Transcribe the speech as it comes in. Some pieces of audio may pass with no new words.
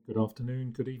Good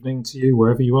afternoon, good evening to you,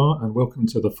 wherever you are, and welcome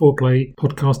to the 4Play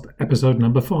podcast episode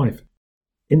number 5.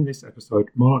 In this episode,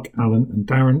 Mark, Alan and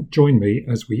Darren join me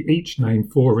as we each name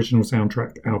 4 original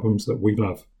soundtrack albums that we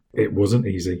love. It wasn't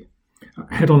easy.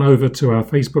 Head on over to our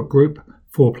Facebook group,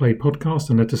 4Play Podcast,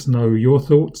 and let us know your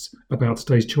thoughts about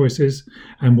today's choices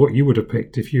and what you would have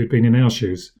picked if you had been in our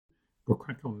shoes. We'll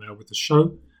crack on now with the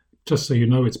show. Just so you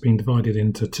know, it's been divided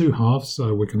into 2 halves,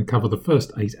 so we're going to cover the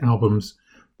first 8 albums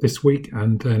this week,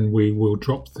 and then we will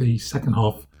drop the second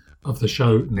half of the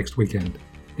show next weekend.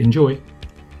 Enjoy!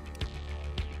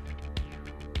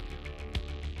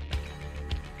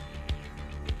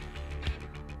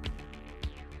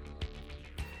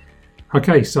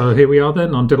 Okay, so here we are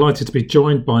then. I'm delighted to be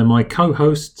joined by my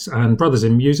co-hosts and brothers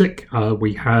in music.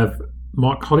 We have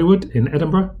Mark Hollywood in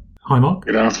Edinburgh. Hi, Mark.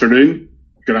 Good afternoon.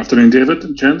 Good afternoon, David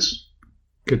and gents.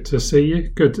 Good to see you.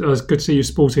 Good to see you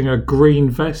sporting a green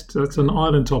vest. That's an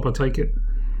Ireland top, I take it.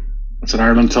 It's an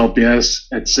Ireland top, yes.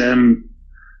 It's I'm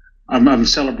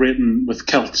celebrating with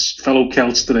fellow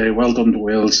Celts today. Well done to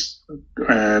Wales.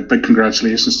 Big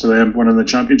congratulations to them winning the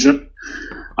championship.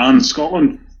 And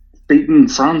Scotland beating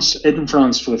France in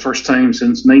France for the first time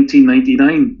since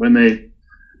 1999 when they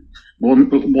won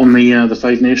the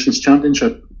Five Nations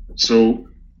Championship. So,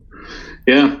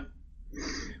 yeah.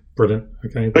 Brilliant.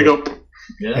 Okay. Big up.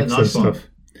 Yeah, excellent nice one. stuff.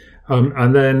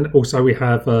 And then also we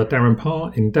have Darren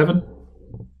Parr in Devon.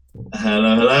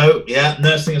 Hello. Yeah,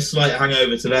 nursing a slight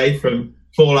hangover today from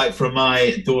fallout from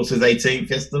my daughter's 18th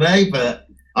yesterday, but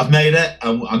I've made it.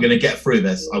 I'm going to get through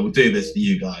this. I will do this for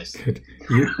you guys. Good.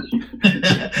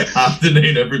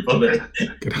 Afternoon, everybody.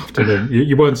 Good afternoon.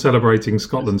 You weren't celebrating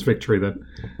Scotland's victory then?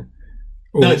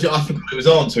 No, I forgot it was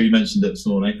on until you mentioned it this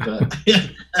morning. But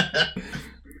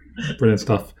Brilliant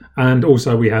stuff. And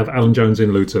also we have Alan Jones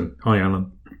in Luton. Hi, Alan.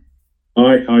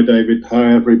 Hi, David.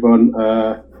 Hi, everyone.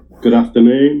 Good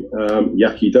afternoon.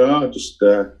 Yaki Da. Just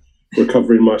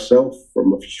recovering myself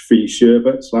from a few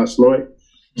sherbets last night,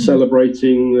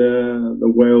 celebrating the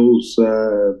Wales.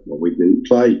 We didn't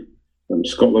play, and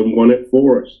Scotland won it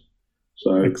for us.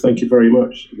 So excellent. Thank you very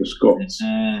much, the Scots.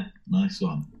 Nice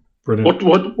one. Brilliant.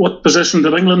 What position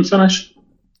did England finish?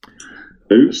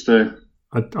 Who?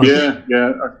 I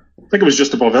think it was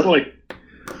just above Italy.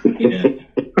 Yeah.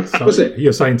 So Was it?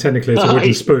 You're saying technically it's a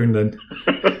wooden spoon then?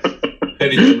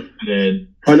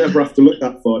 I never have to look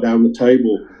that far down the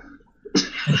table.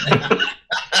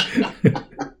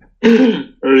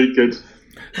 Very good.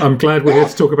 I'm glad we're here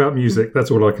to talk about music.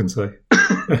 That's all I can say.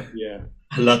 Yeah.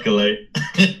 Luckily.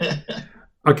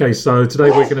 Okay, so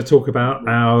today we're going to talk about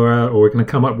we're going to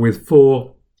come up with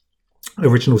 4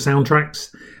 original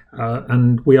soundtracks,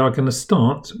 and we are going to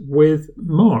start with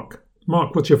Mark.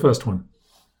 Mark, what's your first one?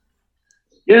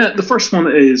 Yeah, the first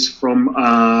one is from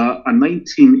a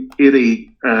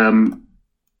 1980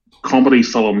 comedy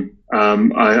film.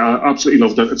 I absolutely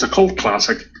loved it. It's a cult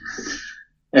classic.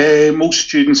 Most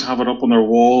students have it up on their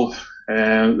wall.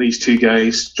 These 2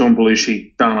 guys, John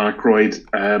Belushi, Dan Aykroyd.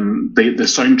 The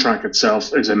soundtrack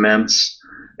itself is immense.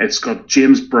 It's got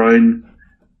James Brown,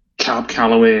 Cab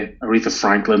Calloway, Aretha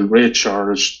Franklin, Ray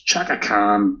Charles, Chaka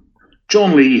Khan,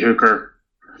 John Lee Hooker,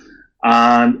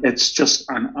 and it's just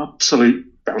an absolute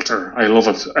belter. I love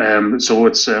it. So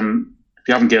it's if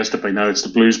you haven't guessed it by now, it's the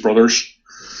Blues Brothers.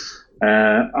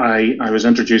 I was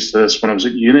introduced to this when I was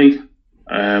at uni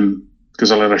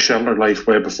because I led a sheltered life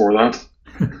way before that,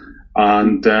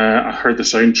 and I heard the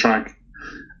soundtrack,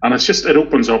 and it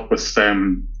opens up with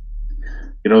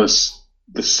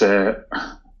this.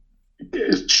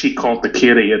 She Caught the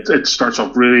Kitty. It starts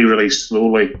off really, really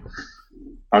slowly,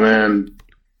 and then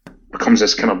becomes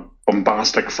this kind of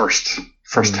bombastic first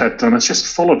hit, and it's just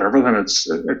full of everything.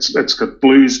 It's got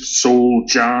blues, soul,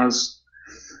 jazz,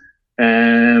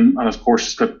 and of course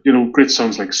it's got great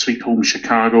songs like Sweet Home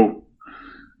Chicago,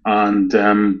 and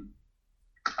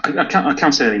I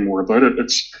can't say any more about it.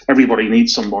 It's Everybody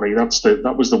Needs Somebody.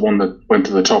 That was the one that went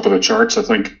to the top of the charts, I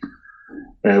think.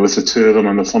 With the 2 of them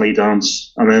and the funny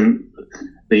dance, and then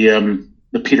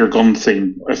the Peter Gunn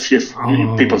theme. If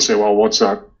people say, "Well, what's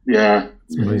that?" Yeah,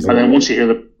 and then once you hear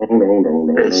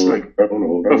it's like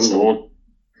that's the one.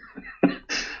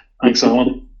 Thanks,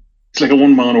 Alan. It's like a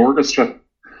one-man orchestra.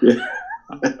 Yeah.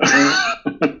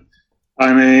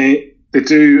 And they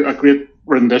do a great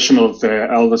rendition of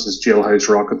Elvis's Jailhouse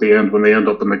Rock at the end when they end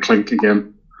up in the clink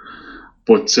again.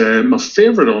 But my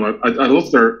favourite on it, I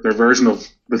love their version of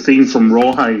the theme from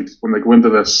Rawhide when they go into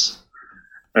this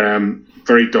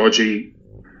very dodgy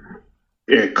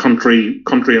country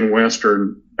and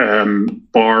western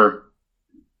bar,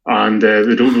 and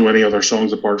they don't know any other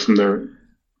songs apart from their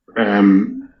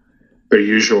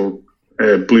usual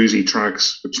bluesy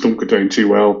tracks which don't go down too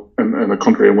well in a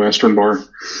country and western bar,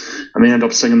 and they end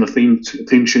up singing the theme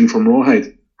tune from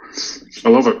Rawhide. I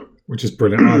love it. Which is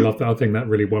brilliant. I love that. I think that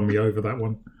really won me over, that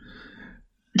one.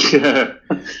 Yeah,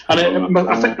 and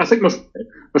I think my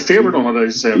favourite on it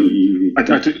is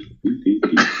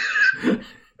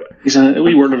he's a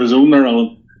wee word of his own there,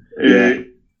 Alan.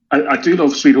 I do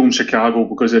love Sweet Home Chicago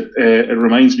because it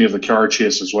reminds me of the car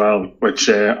chase as well, which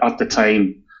at the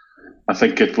time I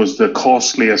think it was the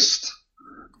costliest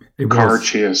car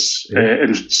chase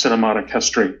in cinematic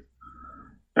history.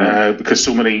 Because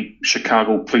so many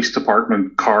Chicago Police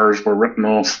Department cars were written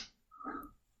off,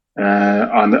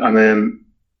 and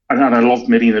I loved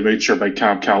Minnie the Moocher by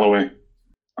Cab Calloway,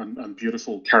 and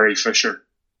beautiful Carrie Fisher,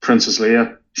 Princess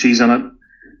Leia, she's in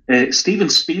it. Steven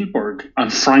Spielberg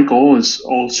and Frank Oz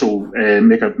also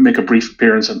make a brief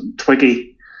appearance in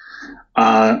Twiggy.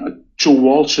 Joe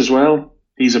Walsh as well,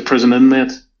 he's a prison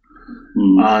inmate,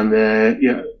 and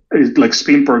like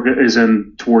Spielberg is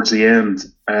in towards the end.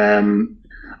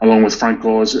 Along with Frank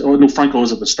Oz. Frank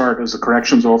Oz at the start as the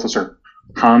corrections officer,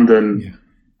 handing,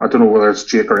 I don't know whether it's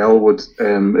Jake or Elwood,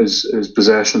 his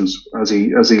possessions as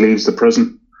he leaves the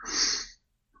prison.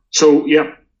 So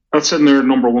yeah, that's in there,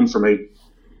 number one for me.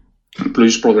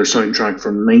 Blues Brothers soundtrack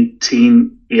from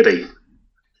 1980.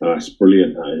 That's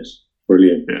brilliant. That is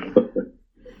brilliant. Yeah.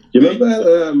 You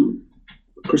remember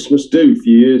Christmas Do a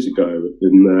few years ago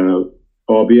in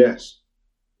RBS?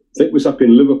 I think it was up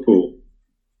in Liverpool.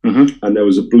 Mm-hmm. And there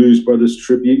was a Blues Brothers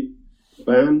tribute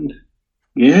band.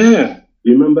 Yeah.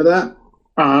 You remember that?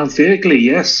 Vaguely,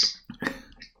 yes.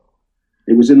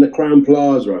 It was in the Crown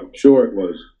Plaza, I'm sure it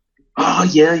was. Oh,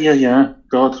 yeah.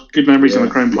 God, good memories in the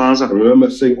Crown Plaza. I can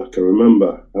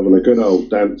remember having a good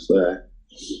old dance there.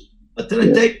 I don't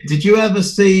know, Dave, did you ever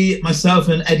see myself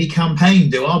and Eddie Campaign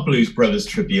do our Blues Brothers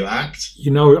tribute act? You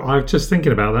know, I was just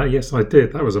thinking about that. Yes, I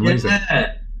did. That was amazing.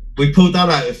 Yeah. We pulled that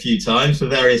out a few times for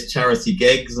various charity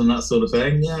gigs and that sort of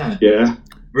thing. Yeah. Yeah.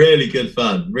 Really good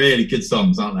fun. Really good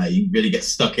songs, aren't they? You really get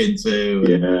stuck into.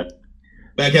 Yeah.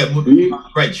 But again,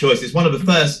 great choice. It's one of the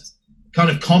first kind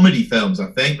of comedy films,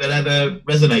 I think, that ever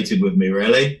resonated with me,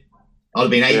 really. I'd have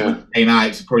been 8 when it came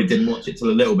out, so probably didn't watch it till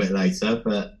a little bit later.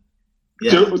 But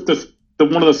yeah. One of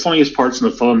the funniest parts in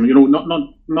the film, you know,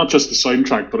 not just the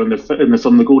soundtrack, but in the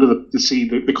film, they go to see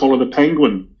they call it the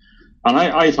Penguin. And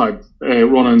I've had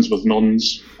run-ins with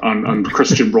nuns and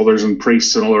Christian brothers and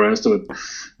priests and all the rest of it.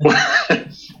 But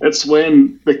it's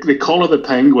when they call her the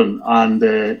Penguin,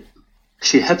 and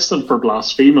she hits them for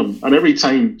blaspheming. And every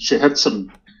time she hits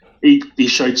him, he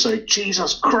shouts out,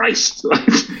 "Jesus Christ,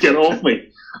 get off me!"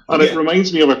 And it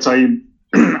reminds me of a time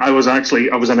I was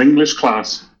in English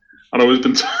class, and I was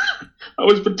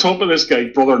been taught by this guy,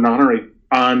 Brother Nannery,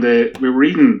 and we were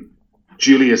reading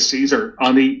Julius Caesar,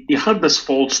 and he had this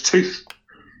false tooth.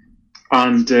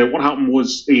 And what happened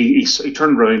was he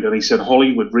turned around and he said,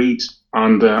 "Hollywood, read."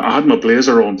 And I had my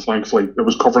blazer on, thankfully. It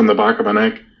was covering the back of my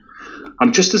neck.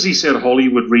 And just as he said,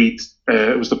 "Hollywood, read,"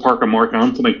 it was the Park of Mark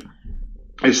Antony.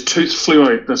 His tooth flew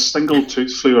out, this single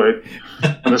tooth flew out,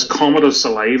 and this comet of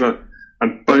saliva,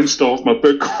 and bounced off my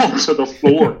book onto the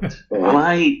floor. And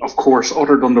I, of course,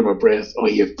 uttered under my breath, "Oh,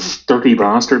 you dirty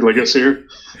bastard," like it's here.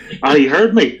 And he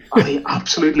heard me, and he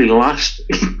absolutely lashed.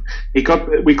 We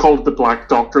called it the Black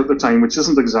Doctor at the time, which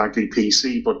isn't exactly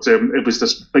PC, but it was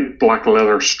this big black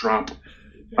leather strap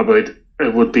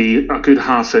it would be a good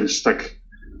 1/2 inch thick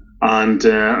and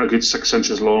a good 6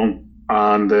 inches long.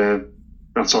 And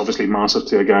that's obviously massive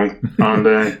to a guy. And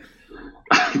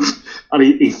and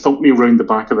he thumped me round the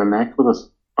back of the neck with it,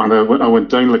 and I went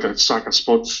down like a sack of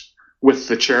spuds with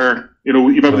the chair. You know,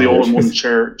 you remember the all-in-one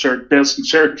chair, desk and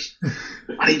chairs.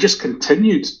 And he just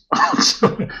continued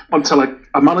until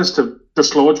I managed to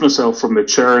dislodge myself from the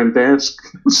chair and desk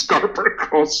and scamper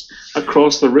across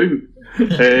the room.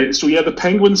 So yeah, the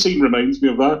Penguin scene reminds me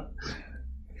of that.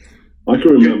 I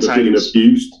can remember being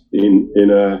abused in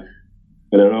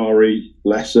an RE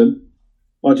lesson.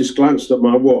 I just glanced at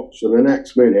my watch, and the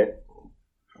next minute,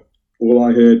 all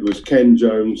I heard was Ken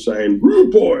Jones saying,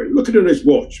 "Rude boy, look at his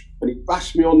watch." And he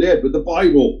bashed me on the head with the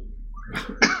Bible.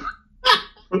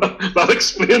 That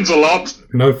explains a lot.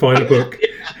 No finer book.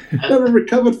 Never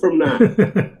recovered from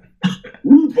that.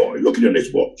 "Rude boy, look at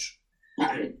his watch."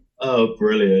 Bang. Oh,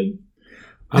 brilliant.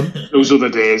 Those are the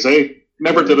days, eh?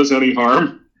 Never did us any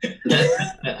harm.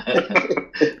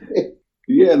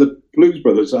 Yeah, the Blues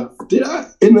Brothers.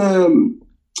 In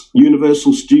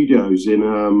Universal Studios in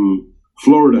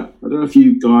Florida. I don't know if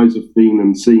you guys have been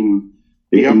and seen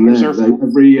it in there.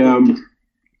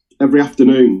 Every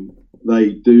afternoon they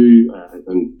do,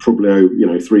 and probably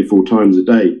 3-4 times a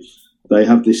day, they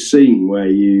have this scene where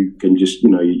you can just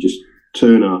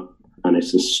turn up, and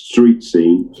it's a street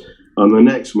scene. And the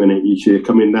next minute, you see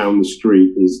coming down the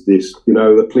street is this,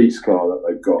 the police car that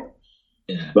they've got.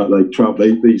 Yeah. That they travel.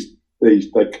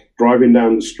 They're driving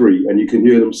down the street, and you can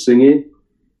hear them singing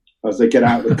as they get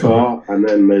out of the car, and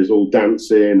then there's all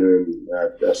dancing and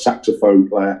a saxophone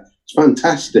player. It's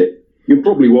fantastic. You'll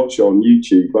probably watch it on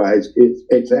YouTube, but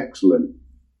it's excellent.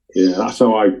 Yeah, that's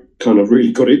how I kind of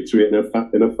really got into it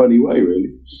in a funny way,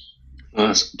 really.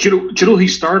 Do you know he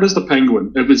starred as the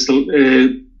Penguin? It was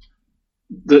the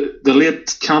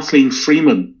late Kathleen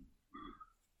Freeman,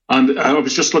 and I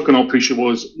was just looking up who she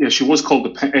was. Yeah, she was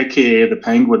called AKA the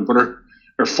Penguin, but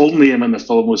her full name in the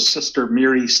film was Sister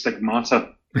Mary Stigmata.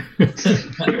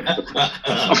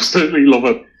 Absolutely love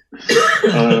it.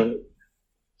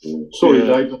 Sorry,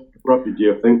 Dave, I interrupted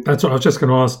you. I think that's what I was just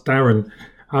going to ask Darren.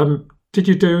 Did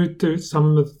you do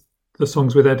some of the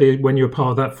songs with Eddie when you were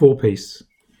part of that 4-piece?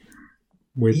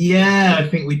 Yeah, I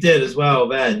think we did as well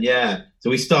then. Yeah, so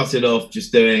we started off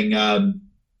just doing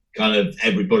kind of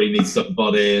Everybody Needs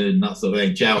Somebody and that sort of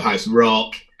thing, Jailhouse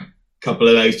Rock, a couple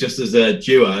of those just as a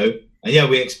duo, and yeah,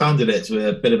 we expanded it to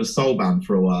a bit of a soul band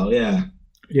for a while. Yeah.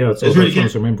 Yeah, that's what I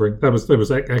was remembering. That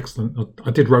was excellent.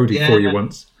 I did roadie for you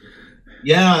once.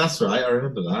 Yeah, that's right. I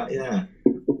remember that. Yeah.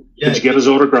 Did you get his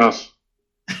autograph?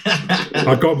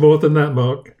 I got more than that,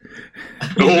 Mark.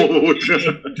 Oh,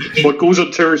 what goes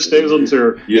on tour stays on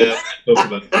tour. Yeah, a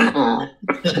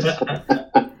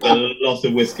lot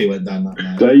of whiskey went down that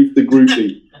night. Dave the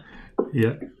groupie.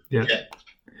 Yeah.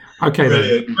 Okay,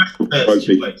 then.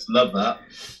 Love that.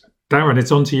 Darren,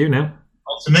 it's on to you now.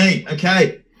 On to me.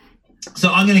 Okay.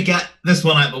 So I'm going to get this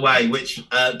one out of the way, which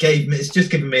it's just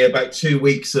given me about 2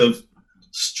 weeks of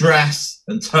stress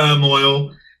and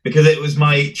turmoil because it was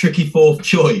my tricky fourth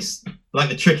choice, like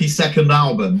the tricky second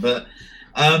album. But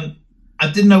I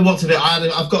didn't know what to do.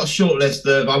 I've got a short list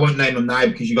of, I won't name them now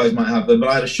because you guys might have them, but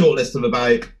I had a short list of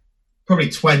about probably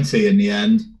 20 in the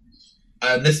end.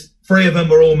 And 3 of them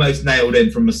were almost nailed in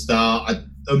from the start. I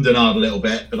ummed and ahed a little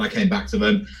bit, but I came back to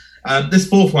them. This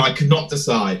fourth one, I could not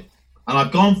decide. And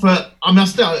I've gone for,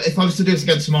 if I was to do this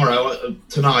again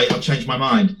tonight, I'll change my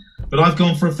mind. But I've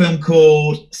gone for a film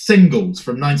called Singles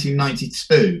from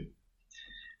 1992.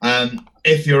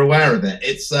 If you're aware of it.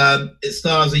 It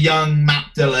stars a young Matt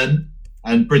Dillon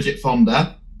and Bridget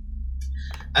Fonda.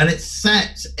 And it's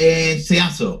set in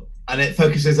Seattle. And it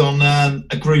focuses on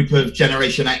a group of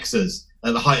Generation Xers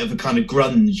at the height of the kind of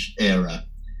grunge era.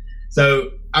 So,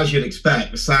 as you'd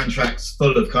expect, the soundtrack's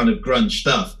full of kind of grunge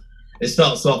stuff. It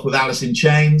starts off with Alice in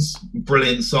Chains,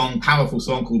 brilliant song, powerful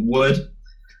song called Wood.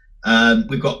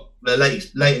 We've got the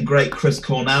late and great Chris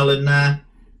Cornell in there.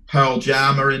 Pearl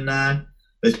Jam are in there.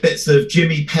 There's bits of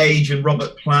Jimmy Page and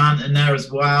Robert Plant in there as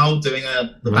well, doing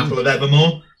the Battle of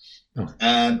Evermore.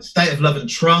 State of Love and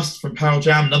Trust from Pearl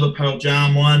Jam, another Pearl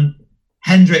Jam one.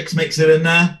 Hendrix makes it in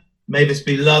there. May This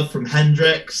Be Love from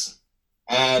Hendrix.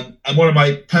 And one of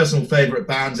my personal favourite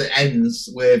bands, it ends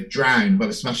with Drown by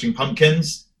the Smashing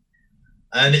Pumpkins.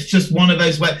 And it's just one of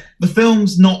those where the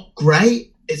film's not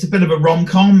great. It's a bit of a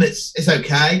rom-com. It's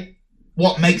okay.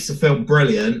 What makes the film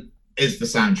brilliant is the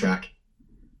soundtrack.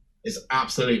 It's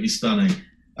absolutely stunning.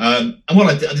 And what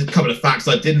I did, a couple of facts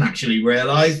I didn't actually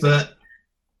realise, that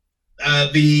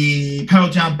the Pearl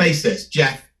Jam bassist,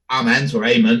 Jeff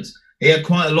Ament, he had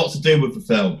quite a lot to do with the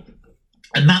film.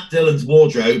 And Matt Dillon's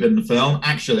wardrobe in the film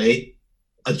actually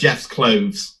are Jeff's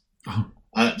clothes.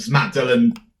 Matt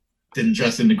Dillon didn't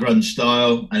dress in the grunge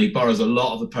style, and he borrows a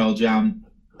lot of the Pearl Jam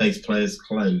bass players'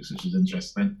 clothes, which is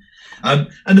interesting. And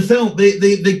the film,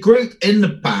 the group in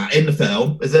the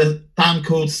film is a band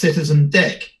called Citizen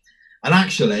Dick, and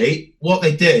actually, what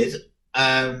they did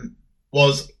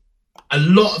was a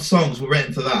lot of songs were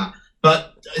written for that.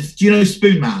 But do you know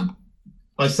Spoon Man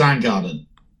by Soundgarden?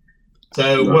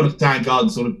 So one of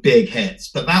Soundgarden's sort of big hits,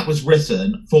 but that was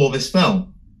written for this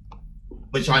film,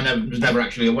 which I was never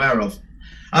actually aware of.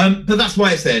 But that's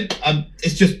why it's in.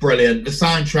 It's just brilliant. The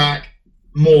soundtrack,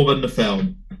 more than the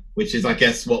film, which is, I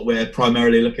guess, what we're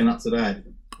primarily looking at today.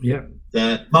 Yeah.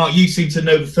 Mark, you seem to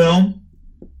know the film.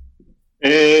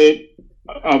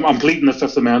 I'm pleading the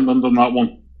Fifth Amendment on that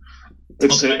one.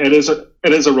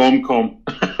 It is a rom-com.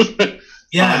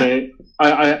 Yeah. And,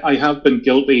 I have been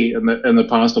guilty in the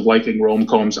past of liking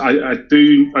rom-coms. I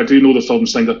do know the film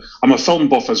Single. I'm a film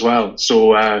buff as well,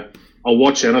 so I'll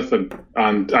watch anything.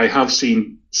 And I have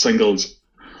seen Singles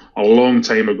a long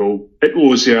time ago. It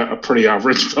was a pretty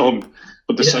average film,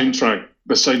 but the soundtrack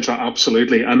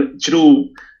absolutely. And do you know,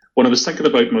 when I was thinking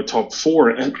about my top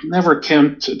 4, that never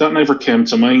came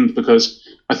to mind, because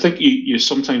I think you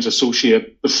sometimes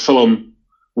associate the film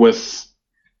with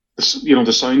the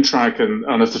soundtrack,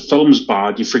 and if the film's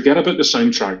bad, you forget about the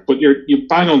soundtrack. But you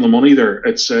bang on the money there.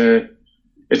 It's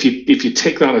if you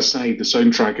take that aside, the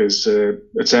soundtrack is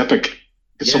it's epic.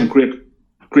 It's some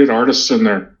great artists in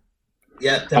there.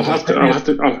 Yeah, I'll have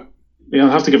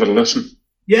to give it a listen.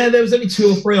 Yeah, there was only 2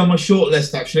 or 3 on my short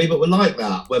list actually, but we're like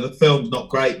that, where the film's not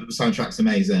great, but the soundtrack's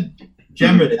amazing.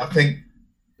 Generally, I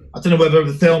don't know whether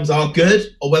the films are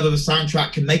good or whether the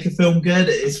soundtrack can make a film good.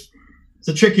 It's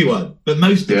a tricky one, but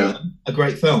most of them are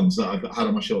great films that I've had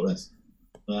on my short list.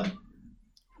 But,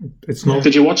 it's not.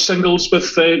 Did you watch Singles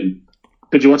with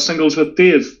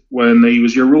Dave when he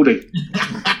was your roadie?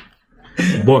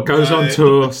 What goes on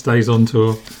tour stays on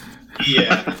tour.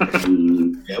 Yeah,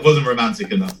 it wasn't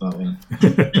romantic enough, that one.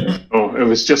 Oh, it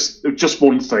was just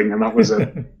one thing, and that was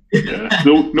it. Yeah.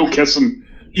 No kissing.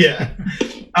 Yeah.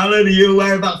 Alan, are you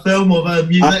aware of that film or the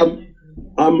music?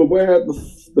 I'm aware of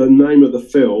the name of the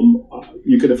film.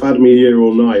 You could have had me here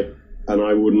all night, and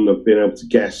I wouldn't have been able to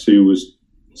guess who was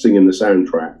singing the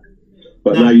soundtrack.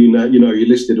 But now you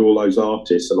listed all those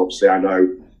artists, and obviously I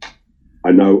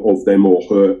know of them or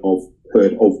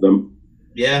heard of them.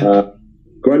 Yeah.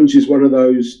 Grunge is one of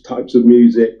those types of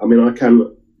music. I mean, I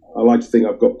like to think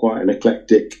I've got quite an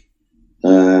eclectic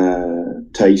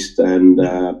taste and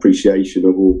appreciation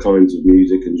of all kinds of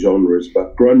music and genres,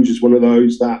 but grunge is one of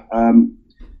those that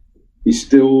is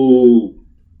still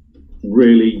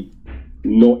really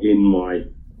not in my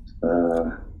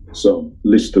sort of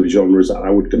list of genres that I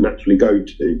would naturally go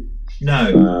to.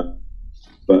 No.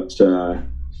 But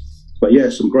yeah,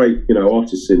 some great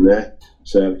artists in there.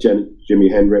 So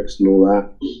Jimi Hendrix and all that.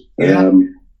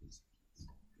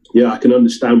 I can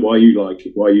understand why you like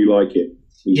it.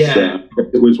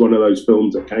 It was one of those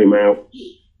films that came out.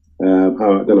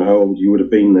 I don't know how old you would have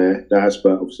been there, Daz,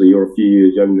 but obviously you're a few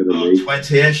years younger than me.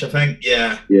 20-ish, I think.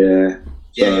 Yeah. Yeah.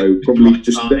 So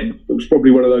it was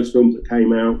probably one of those films that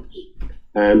came out,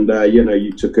 and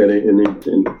you took an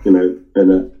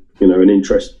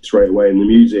interest straight away in the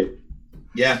music.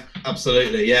 Yeah,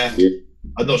 absolutely. Yeah.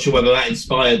 I'm not sure whether that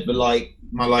inspired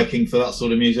my liking for that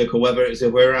sort of music or whether it was the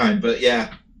other way around, but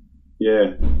yeah,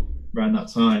 around that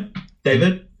time.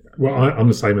 David? Well, I'm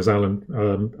the same as Alan.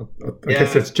 I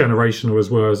guess it's generational as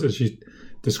well, as you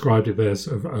described it there,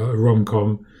 sort of a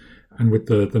rom-com, and with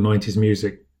the 90s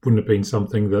music wouldn't have been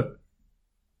something that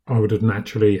I would have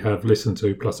naturally have listened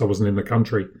to, plus I wasn't in the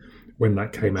country when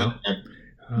that came out.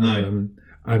 No.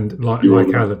 And like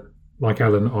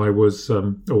Alan, I was,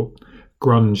 or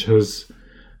grunge has,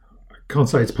 I can't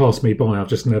say it's passed me by, I've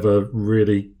just never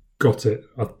really got it.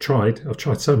 I've tried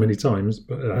so many times,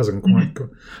 but it hasn't quite got.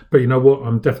 But you know what?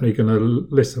 I'm definitely going to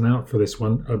listen out for this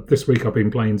one. This week I've been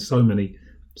playing so many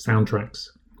soundtracks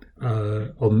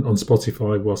on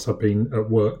Spotify whilst I've been at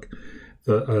work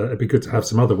that it'd be good to have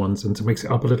some other ones and to mix it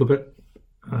up a little bit.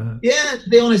 To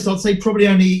be honest, I'd say probably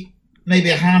only maybe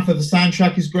a half of the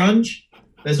soundtrack is grunge.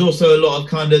 There's also a lot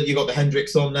of you've got the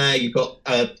Hendrix on there. You've got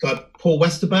guy Paul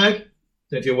Westerberg. I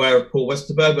don't know if you're aware of Paul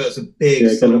Westerberg, but it's a big. Yeah,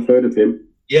 I've heard of him.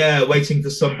 Yeah, Waiting for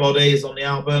Somebody is on the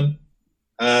album.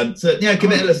 Give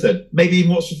it a listen. Maybe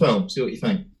even watch the film. See what you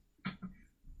think.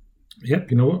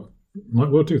 Yep, you know what? Might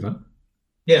well do that.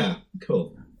 Yeah,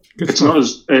 cool. It's not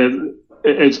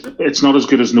as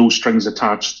good as No Strings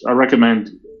Attached. I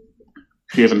recommend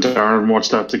Dave and Darren watch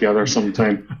that together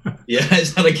sometime. Yeah,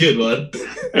 is that a good one?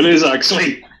 It is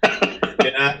actually.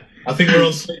 Yeah, I think we're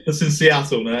on Sleepless in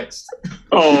Seattle next.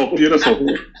 Oh,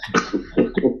 beautiful.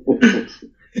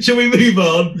 Shall we move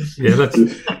on? Yeah,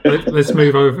 let's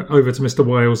move over to Mr.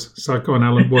 Wales. So go on,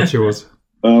 Alan, what's yours?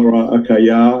 All right, okay,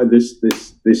 yeah. This,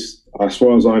 as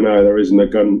far as I know, there isn't a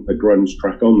grunge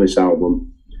track on this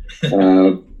album.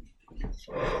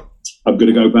 I'm going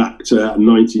to go back to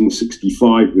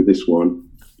 1965 with this one.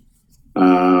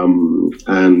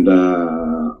 And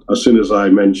as soon as I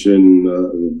mention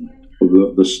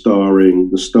the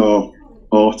star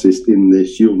artist in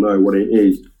this, you'll know what it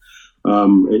is.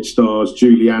 It stars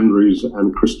Julie Andrews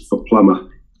and Christopher Plummer.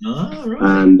 Oh, right.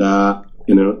 And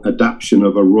adaptation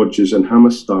of a Rodgers and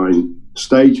Hammerstein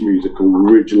stage musical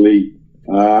originally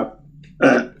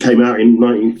came out in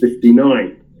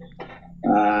 1959.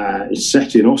 It's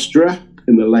set in Austria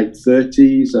in the late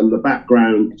 30s, and the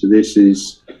background to this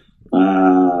is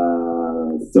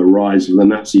the rise of the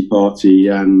Nazi Party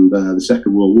and the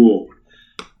Second World War.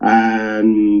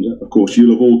 And of course,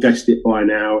 you'll have all guessed it by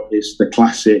now. It's the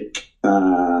classic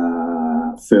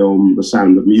film, The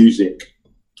Sound of Music.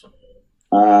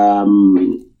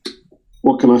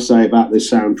 What can I say about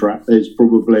this soundtrack? There's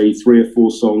probably 3 or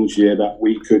 4 songs here that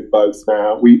we could both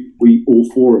now, we all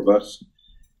 4 of us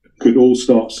could all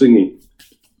start singing.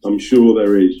 I'm sure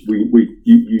there is.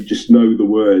 You just know the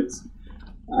words.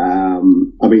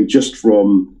 I mean, just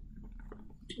from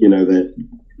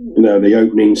the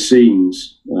opening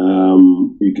scenes,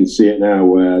 you can see it now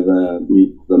where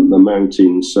the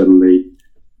mountains suddenly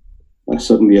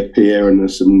appear, and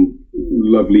there's some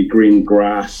lovely green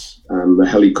grass, and the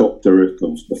helicopter of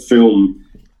the film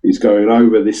is going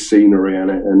over this scenery,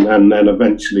 and then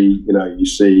eventually, you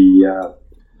see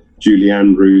Julie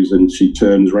Andrews, and she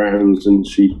turns round and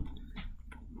she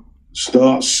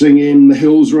starts singing "The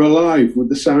Hills Are Alive" with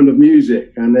the Sound of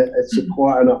Music, and it's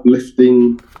quite an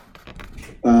uplifting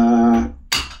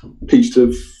piece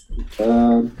of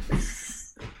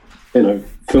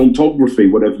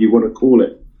filmography, whatever you want to call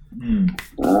it.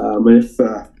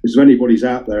 If anybody's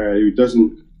out there who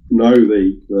doesn't know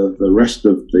the rest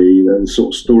of the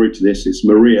sort of story to this, it's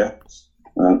Maria,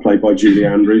 played by Julie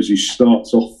Andrews, who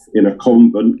starts off in a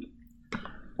convent,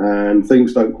 and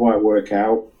things don't quite work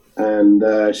out, and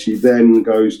she then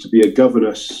goes to be a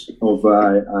governess of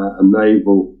a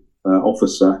naval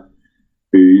officer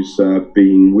who's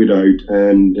been widowed,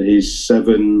 and his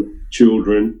 7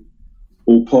 children,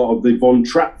 all part of the Von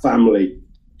Trapp family.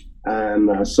 And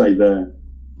I say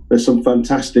there's some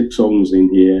fantastic songs in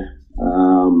here.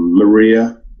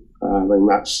 Maria, I think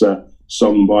that's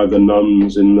sung by the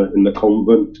nuns in the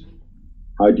convent.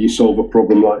 How do you solve a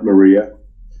problem like Maria?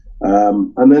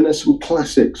 And then there's some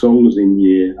classic songs in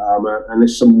here, and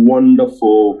there's some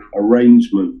wonderful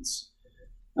arrangements,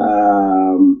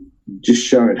 just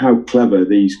showing how clever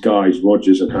these guys,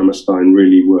 Rodgers and Hammerstein,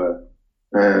 really were.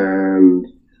 And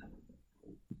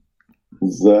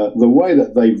the way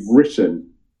that they've written,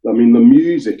 I mean, the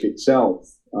music itself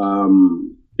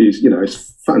is,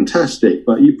 it's fantastic,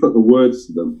 but you put the words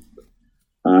to them.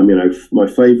 My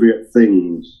favourite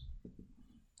things,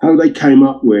 how they came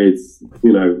up with,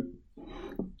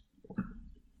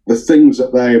 the things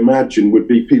that they imagined would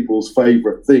be people's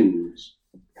favourite things,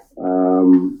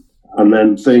 and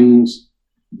then things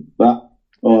that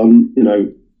are,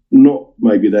 not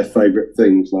maybe their favourite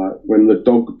things, like when the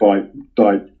dog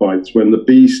bites, when the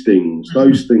bee stings,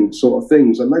 those things, sort of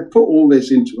things. And they put all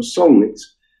this into a song.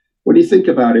 It's, when you think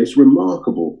about it, it's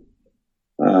remarkable.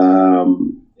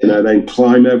 Then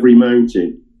Climb Every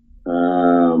Mountain.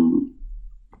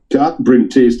 That bring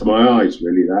tears to my eyes,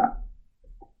 really, that.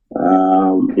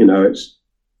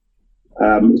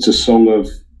 It's a song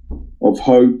of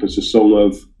hope. It's a song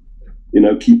of,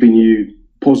 keeping you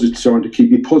positive, trying to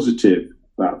keep you positive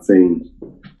about things.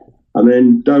 And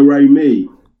then Do Re Mi,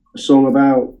 a song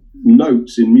about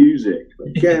notes in music.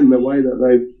 Again, the way that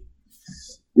they've,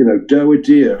 Do a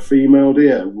deer, female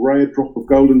deer, Ray a drop of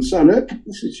golden sun.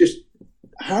 This is just,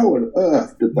 how on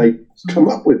earth did they come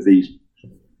up with these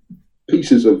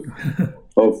pieces of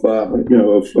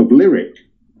lyric?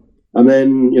 And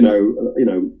then,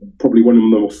 probably one of the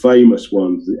more famous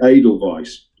ones, the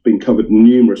Edelweiss, been covered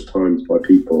numerous times by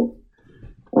people.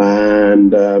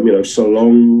 And, so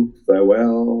long,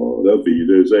 farewell, the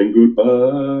Wiedersehen,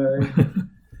 goodbye.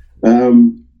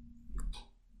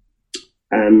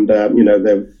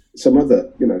 There some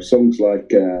other, songs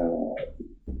like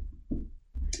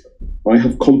I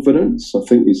Have Confidence, I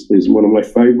think is one of my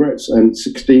favourites, and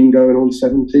 16 going on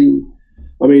 17.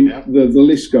 I mean, the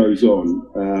list goes on.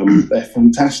 They're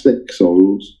fantastic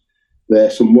songs.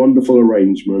 There's some wonderful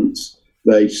arrangements.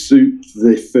 They suit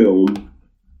the film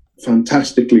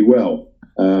fantastically well.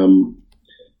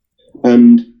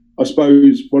 And I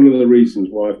suppose one of the reasons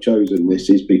why I've chosen this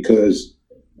is because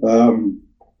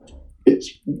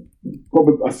it's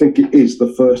probably, I think it is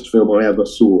the first film I ever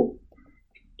saw.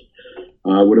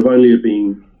 I would have only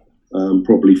been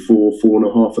probably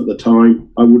 4.5 at the time.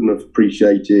 I wouldn't have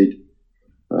appreciated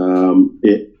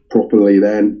it properly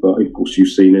then, but of course you've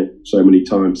seen it so many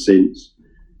times since.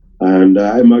 And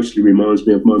it mostly reminds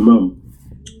me of my mum,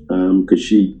 because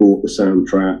she bought the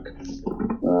soundtrack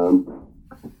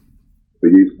for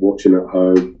you watching at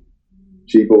home.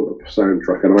 She bought the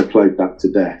soundtrack, and I played that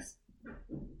to death.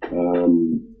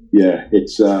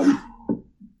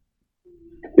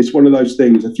 It's one of those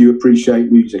things. If you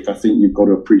appreciate music, I think you've got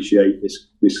to appreciate this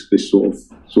sort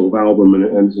of album,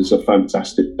 and it's a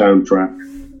fantastic soundtrack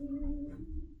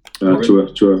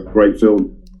to a great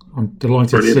film. I'm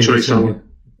delighted to see this.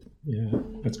 Yeah,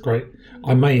 that's great.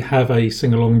 I may have a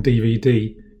sing-along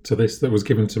DVD to this that was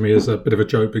given to me as a bit of a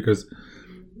joke, because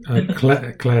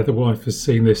Claire, the wife, has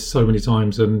seen this so many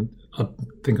times, and I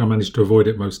think I managed to avoid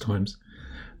it most times.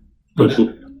 But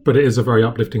it is a very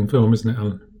uplifting film, isn't it,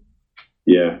 Alan?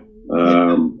 Yeah.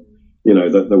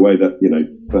 The way that,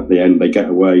 at the end they get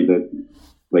away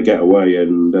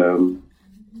and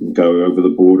go over the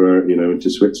border, into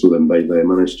Switzerland. They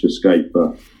manage to escape,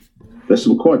 but there's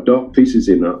some quite dark pieces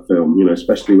in that film,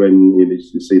 especially when you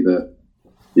see the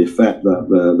the effect that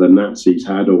the Nazis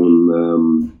had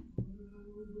on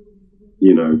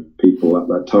people at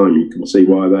that time. You can see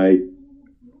why they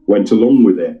went along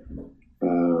with it.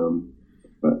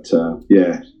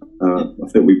 I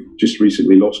think we've just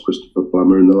recently lost Christopher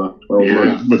Plummer in the last 12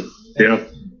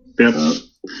 months.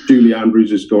 Julie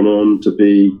Andrews has gone on to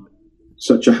be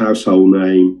such a household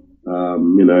name,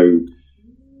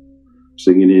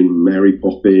 singing in Mary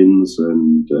Poppins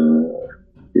and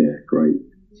great.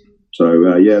 So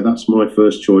that's my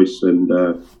first choice, and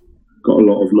got a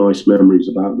lot of nice memories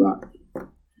about that.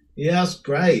 Yeah, that's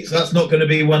great. So that's not going to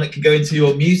be one that can go into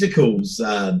your musicals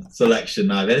selection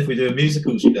now. Then, if we do a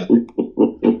musicals, you might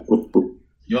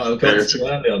have gone too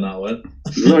early on that one.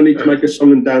 You might need to make a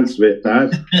song and dance of it,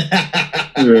 Dad.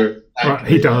 Right,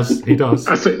 he does.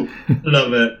 I think.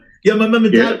 Love it. Yeah, my mum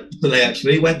and dad recently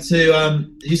actually went to.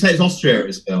 You say it's Austria it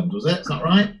was filmed, was it? Is that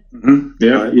right? Mm-hmm.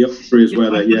 Yeah, Austria is where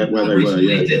they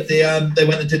were. Did they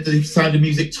went and did the Sound of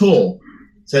Music tour.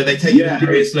 So they take you to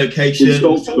various locations. In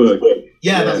Salzburg.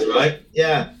 Yeah, that's right.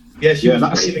 Yeah, she was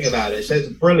raving about it. So it's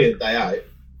a brilliant day out.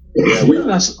 Yeah,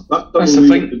 that's the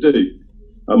thing to do.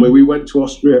 I mean, we went to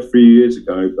Austria a few years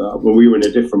ago, but when we were in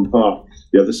a different part,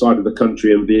 the other side of the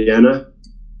country in Vienna.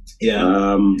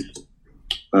 Yeah.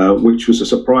 Which was a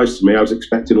surprise to me. I was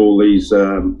expecting all these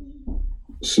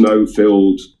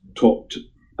snow-filled, topped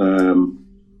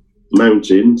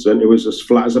mountains, and it was as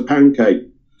flat as a pancake.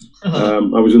 I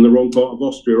was in the wrong part of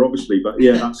Austria, obviously, but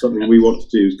that's something we want to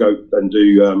do, is go and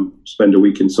spend a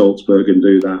week in Salzburg and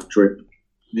do that trip.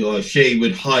 Yeah, she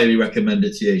would highly recommend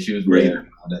it to you. She was raving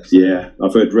about it. Yeah,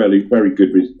 I've heard really very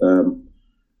good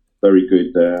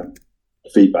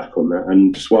feedback on that.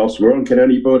 And just whilst we're on, can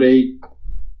anybody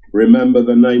remember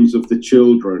the names of the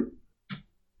children?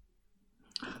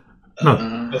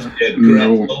 No.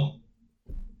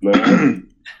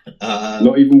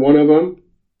 Not even one of them?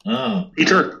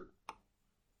 Peter.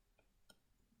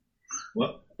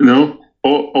 What? No.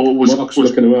 Was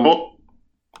looking him up.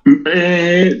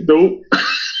 No.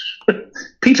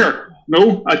 Peter.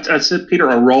 No, I said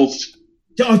Peter or Rolf.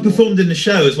 Yeah, I've performed in the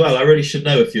show as well. I really should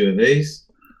know a few of these.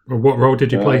 Well, what role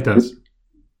did you play, Daz?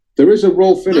 There is a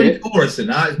Rolf in it. Chorus in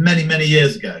that. It's many, many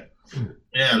years ago.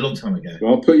 Yeah, a long time ago.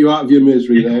 Well, I'll put you out of your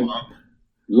misery then.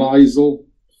 Liesl,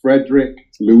 Frederick,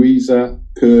 Louisa,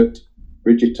 Kurt,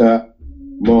 Brigitta,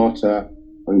 Marta,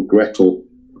 and Gretel.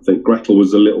 I think Gretel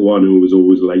was the little one who was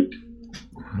always late.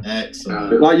 Excellent. A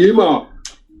bit like you, Mark.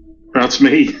 That's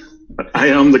me. I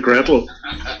am the Gretel.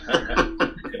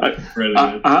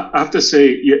 I have to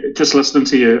say, just listening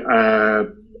to you, I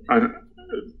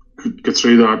get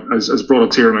through that has brought a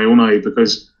tear in my own eye,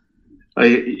 because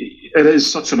it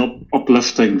is such an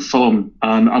uplifting film,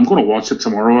 and I'm going to watch it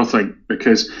tomorrow, I think,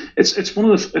 because it's one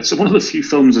of the few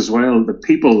films as well that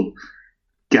people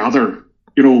gather,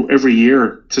 every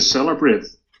year to celebrate.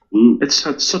 It's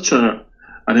had such an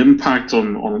impact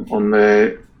on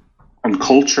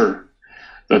culture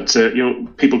that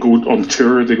people go on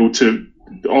tour. They go to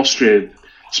Austria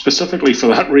specifically for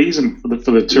that reason, for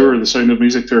the tour, the Sound of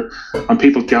Music tour, and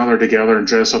people gather together and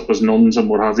dress up as nuns and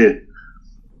what have you,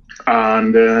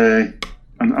 and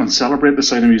celebrate the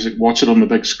Sound of Music. Watch it on the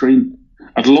big screen.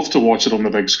 I'd love to watch it on the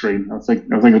big screen. I think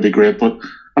it'd be great. But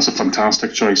that's a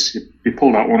fantastic choice. You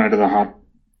pull that one out of the hat.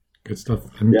 Good stuff.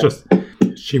 And just,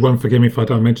 she won't forgive me if I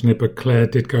don't mention it, but Claire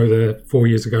did go there 4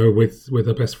 years ago with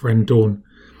her best friend Dawn.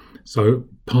 So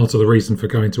part of the reason for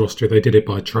going to Austria, they did it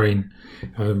by train,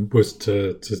 was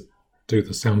to do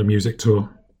the Sound of Music tour.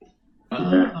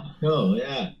 Oh,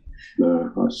 yeah.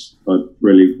 No, I'd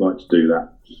really like to do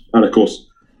that. And of course,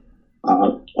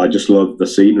 I just love the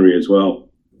scenery as well.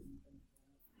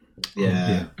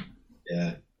 Yeah.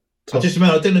 I just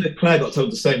remember, I don't know if Claire got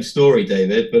told the same story,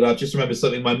 David, but I just remember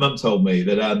something my mum told me,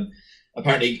 that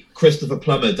apparently Christopher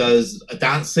Plummer does a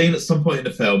dance scene at some point in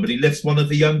the film, but he lifts one of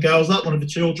the young girls up, one of the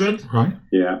children. Right.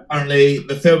 Yeah. Apparently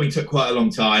the filming took quite a long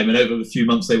time, and over the few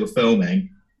months they were filming,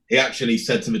 he actually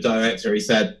said to the director, he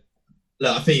said,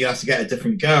 "Look, I think you have to get a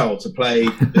different girl to play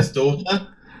this daughter."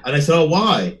 And they said, "Oh,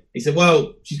 why?" He said,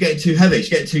 "Well, she's getting too heavy, she's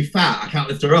getting too fat, I can't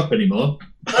lift her up anymore."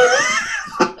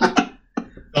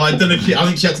 I don't know if I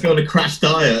think she had to go on a crash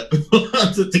diet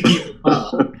to keep her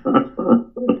up.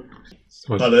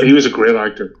 He was a great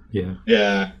actor. Yeah.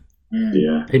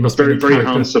 He must be very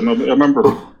handsome. I remember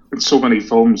in so many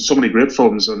films, so many great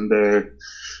films, and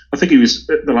I think he was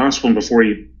the last one before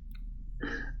he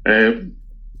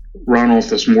ran off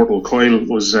this mortal coil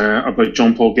was about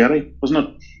John Paul Getty, wasn't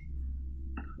it?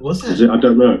 Was it? Is it? I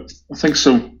don't know. I think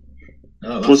so.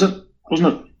 Oh, was it?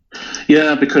 Wasn't it?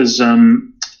 Yeah, because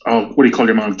what do you call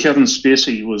your man? Kevin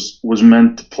Spacey was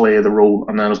meant to play the role,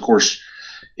 and then of course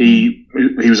he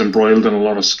was embroiled in a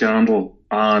lot of scandal,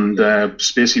 and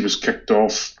Spacey was kicked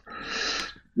off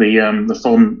the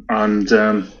film, and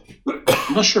I'm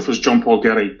not sure if it was John Paul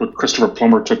Getty, but Christopher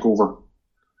Plummer took over.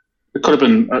 It could have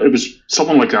been. It was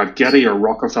someone like that, Getty or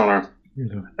Rockefeller.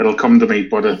 Yeah. It'll come to me,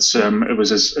 but it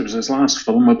was his last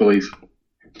film, I believe.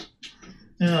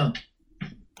 Yeah.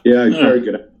 Yeah, he's very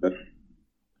good at that.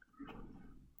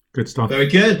 Good stuff. Very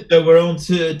good. So we're on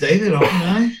to David, aren't we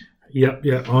now?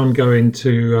 Yep. I'm going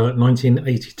to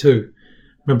 1982.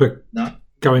 Remember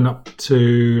going up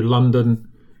to London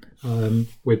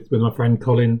with my friend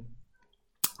Colin.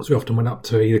 So we often went up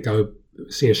to either go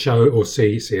see a show or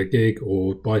see a gig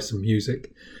or buy some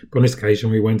music. But on this occasion,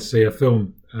 we went to see a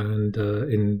film, and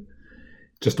in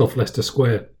just off Leicester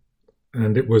Square,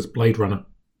 and it was Blade Runner.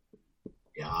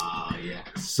 Yeah.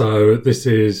 So this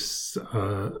is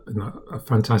a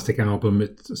fantastic album.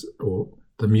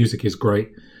 The music is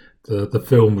great. The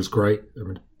film was great. I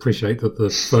mean, appreciate that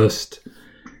the first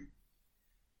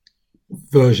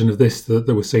version of this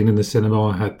that was seen in the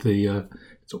cinema had the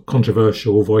sort of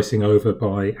controversial voicing over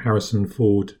by Harrison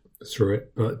Ford through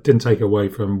it, but didn't take away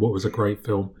from what was a great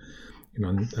film.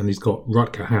 And he's got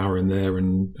Rutger Hauer in there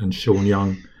and Sean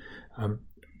Young.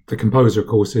 The composer, of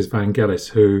course, is Vangelis,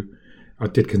 who I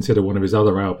did consider one of his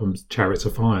other albums, Chariots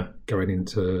of Fire, going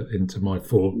into my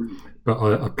four, but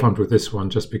I plumped with this one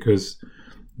just because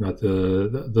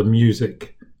the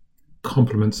music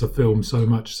complements the film so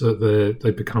much that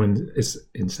they become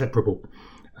inseparable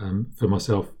for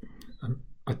myself.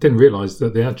 I didn't realise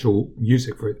that the actual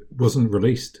music for it wasn't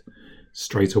released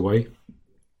straight away.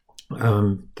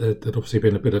 There'd obviously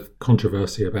been a bit of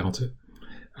controversy about it,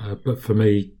 but for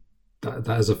me, that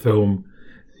as a film,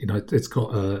 it's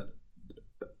got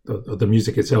the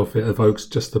music itself. It evokes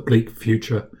just the bleak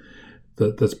future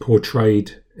that's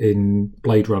portrayed in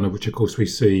Blade Runner, which of course we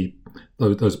see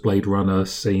those Blade Runner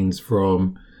scenes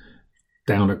from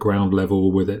down at ground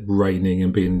level with it raining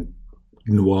and being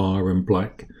noir and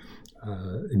black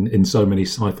in so many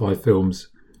sci-fi films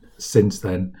since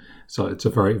then. So it's a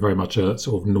very, very much a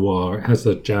sort of noir. It has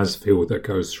the jazz feel that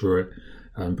goes through it,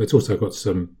 but it's also got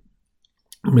some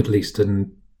Middle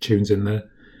Eastern tunes in there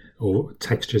or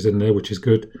textures in there, which is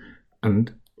good.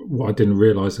 And what I didn't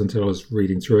realise until I was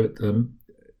reading through it,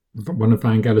 one of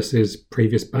Vangelis's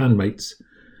previous bandmates,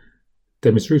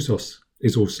 Demis Roussos,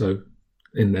 is also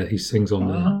in there. He sings on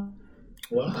there.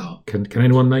 Wow. Can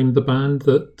anyone name the band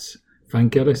that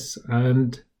Vangelis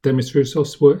and Demis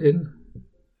Roussos were in?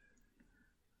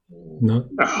 No?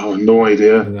 Oh, no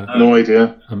idea. No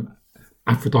idea.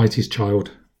 Aphrodite's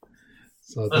Child.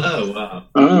 So wow.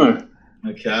 Oh.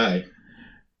 Okay.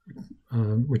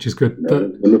 Which is good.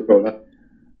 Look at that.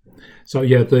 So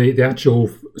yeah, the actual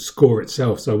score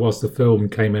itself. So whilst the film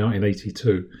came out in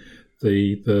 '82,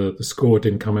 the score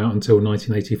didn't come out until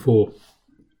 1984.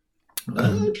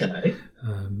 Okay.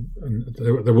 And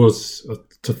there was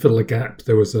to fill a gap.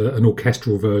 There was an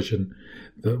orchestral version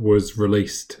that was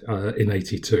released in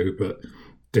 '82, but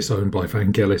disowned by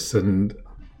Vangelis and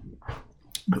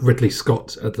Ridley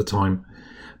Scott at the time.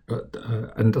 But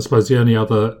and I suppose the only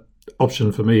other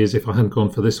option for me is, if I hadn't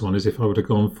gone for this one, is if I would have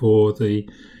gone for the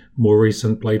more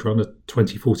recent Blade Runner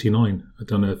 2049. I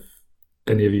don't know if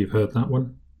any of you have heard that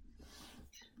one.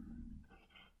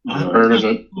 I heard of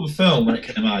it. The film when it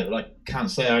came out, but I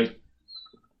can't say I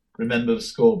remember the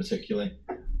score particularly.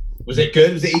 Was it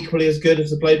good? Was it equally as good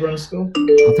as the Blade Runner score?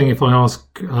 I think if I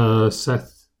ask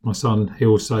Seth, my son,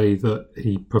 he'll say that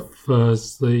he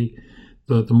prefers the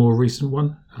more recent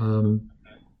one.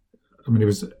 I mean, it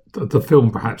was the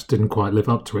film perhaps didn't quite live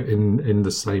up to it in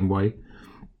the same way,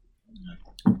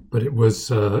 but it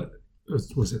was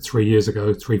it 3 years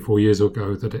ago, 4 years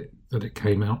ago that it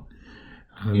came out,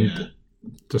 and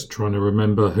just trying to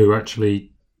remember who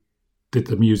actually did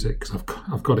the music, because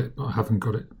I've got it, but I haven't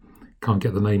got it. Can't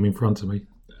get the name in front of me.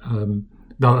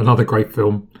 No, another great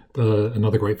film,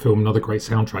 another great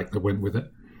soundtrack that went with it.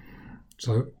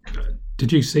 So,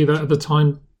 did you see that at the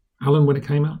time, Alan, when it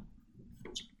came out?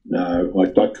 No,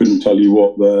 I couldn't tell you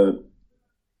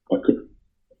I could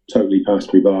totally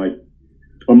pass me by.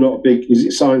 I'm not a big. Is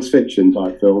it science fiction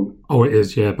type film? Oh, it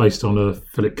is. Yeah, based on a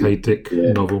Philip K. Dick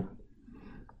novel.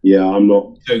 Yeah, I'm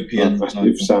not Utopian a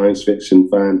massive science fiction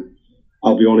fan.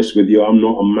 I'll be honest with you, I'm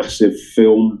not a massive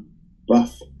film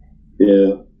buff.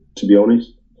 Yeah, to be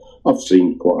honest, I've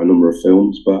seen quite a number of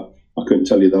films, but I couldn't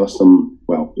tell you the last time.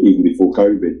 Well, even before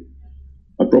COVID,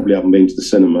 I probably haven't been to the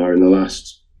cinema in the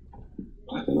last,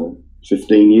 I don't know,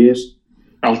 15 years.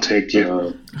 I'll take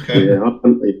you. Okay. Yeah.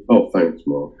 Oh, thanks,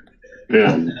 Mark.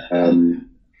 Yeah.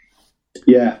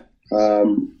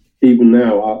 Even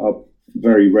now, I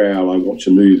very rare I watch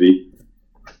a movie.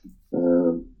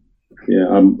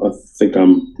 I think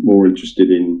I'm more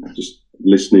interested in just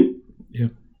listening. Yeah.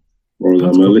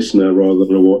 Rather than a listener rather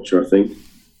than a watcher, I think.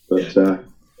 But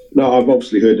no, I've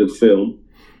obviously heard of the film.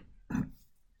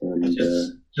 And,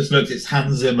 just looked, it's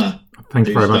Hans Zimmer. Thank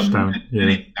you very much, Darren.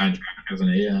 Yeah.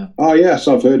 Hasn't he? Yeah. Oh, yes,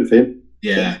 I've heard of him.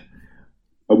 Yeah.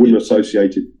 I wouldn't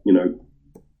associate it, him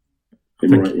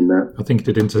writing that. I think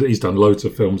he's done loads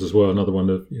of films as well. Another one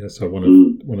of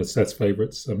one of Seth's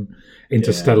favourites.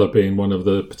 Interstellar being one of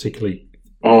the particular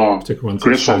ones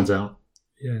that stands out.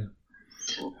 Yeah,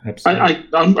 absolutely.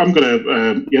 I'm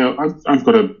gonna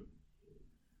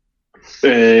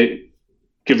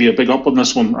give you a big up on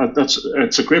this one.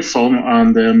 It's a great film,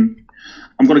 and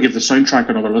I'm going to give the soundtrack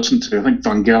another listen to. I think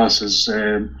Vangelis is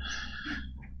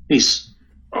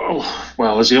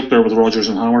is he up there with Rodgers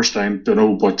and Hammerstein? Don't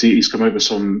know, but he's come out with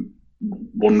some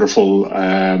wonderful,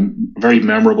 very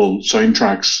memorable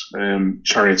soundtracks.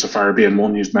 Chariots of Fire being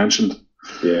one you've mentioned.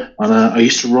 Yeah, and I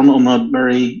used to run on that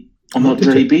very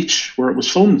beach where it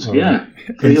was filmed. Oh, yeah,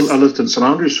 right. I lived in St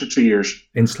Andrews for 2 years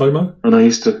in slow-mo, and I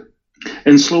used to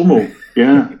in slow-mo.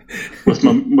 Yeah, with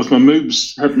my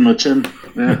moobs hitting my chin.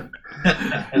 Yeah.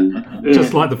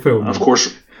 Just like the film, of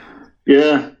course.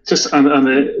 Yeah, and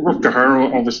Rutger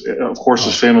Hauer, obviously, of course,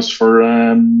 is famous for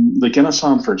the Guinness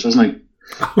Handfords, isn't he?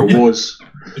 Or was.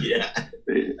 Yeah.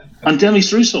 And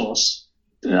Demis Roussos,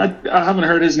 I haven't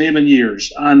heard his name in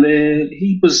years, and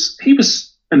he was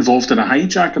involved in a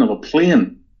hijacking of a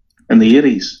plane in the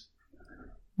 80s.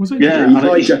 Was it? Yeah, he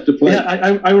hijacked a plane.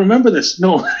 Yeah, I remember this.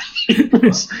 No,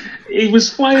 he was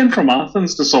flying from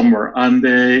Athens to somewhere, and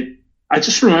I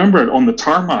just remember it on the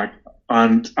tarmac,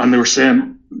 and they were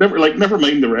saying, never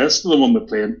mind the rest of them on the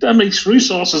plane. Demis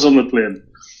Roussos is on the plane.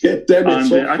 Yeah,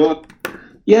 Demis.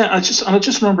 I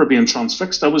just remember being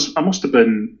transfixed. I must have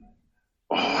been,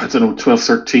 12,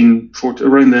 13, 14,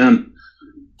 around then.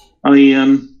 And he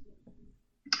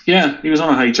was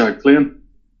on a hijacked plane.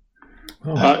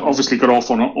 Oh. Obviously got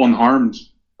off unharmed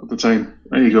at the time.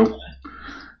 There you go.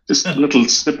 Just little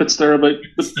snippets there about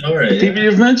the story, the people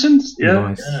you've mentioned. Yeah.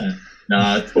 Nice. Yeah.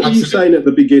 No, what were you saying at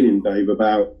the beginning, Dave,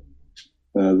 about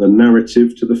the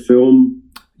narrative to the film?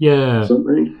 Yeah.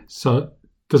 Something. So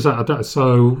does that?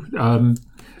 So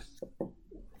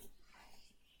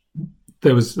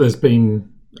there's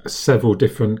been several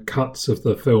different cuts of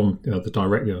the film. The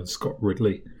director,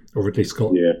 Ridley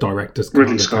Scott, director's cut.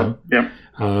 Ridley Scott. Yeah.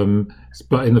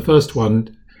 But in the first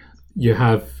one, you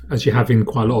have, as you have in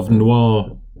quite a lot of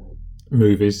noir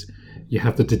movies, you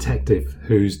have the detective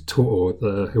who's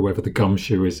whoever the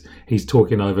gumshoe is, he's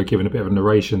talking over, giving a bit of a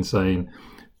narration,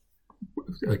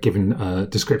 giving a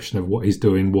description of what he's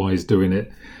doing, why he's doing it.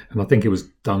 And I think it was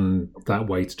done that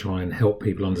way to try and help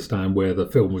people understand where the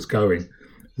film was going,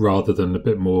 rather than a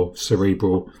bit more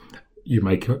cerebral. You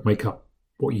make up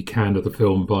what you can of the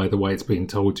film by the way it's being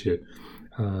told to you.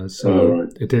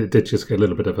 It did just get a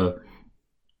little bit of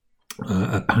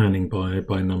a panning by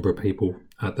a number of people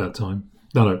at that time.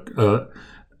 No,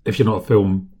 if you're not a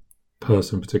film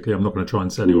person particularly, I'm not going to try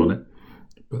and sell you on it.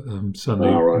 But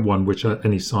certainly one which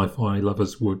any sci-fi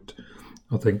lovers would,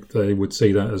 I think they would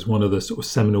see that as one of the sort of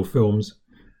seminal films.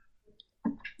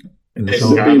 It's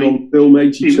been on Film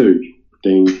 82.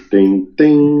 Ding, ding,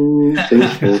 ding, ding,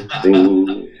 ding,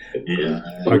 ding. Yeah.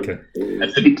 Okay.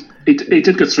 He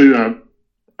did go through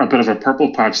a bit of a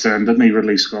purple patch then, didn't he,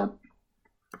 Ridley Scott?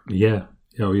 Yeah.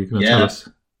 Well, you're going to tell us.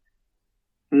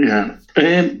 Yeah.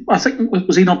 I think,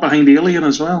 was he not behind Alien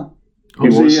as well? He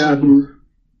was.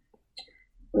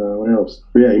 What else?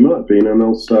 Yeah, he might have been. And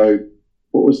also,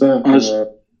 what was that?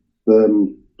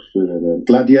 The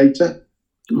Gladiator?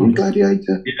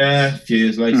 Gladiator? Yeah, a few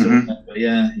years later. Mm-hmm. But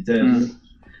yeah, he did. Mm-hmm.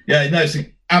 Yeah, no, it's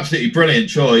an absolutely brilliant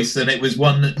choice, and it was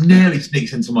one that nearly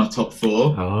sneaks into my top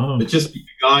 4. Oh. But just for you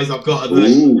guys, I've got a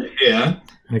version here.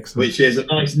 Excellent. Which is a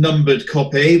nice numbered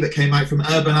copy that came out from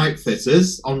Urban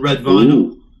Outfitters on red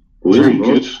vinyl. Very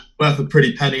good. Worth a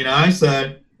pretty penny now,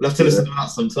 so we'll have to listen to that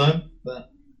sometime. But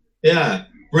yeah,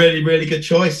 really, really good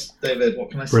choice, David.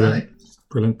 What can I say?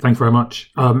 Brilliant. Thank you very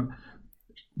much.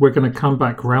 We're going to come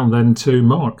back round then to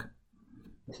Mark.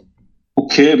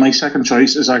 Okay, my second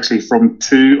choice is actually from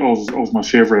two of my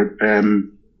favourite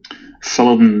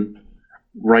film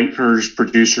writers,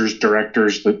 producers,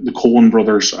 directors. The Coen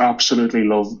brothers. Absolutely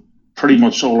love pretty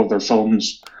much all of their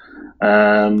films.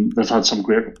 They've had some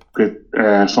great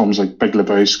films like Big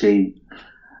Lebowski,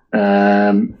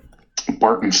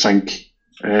 Barton Fink.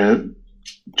 I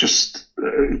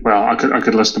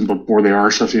could list them, but bore the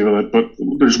arse of you with it. But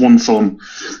there's one film.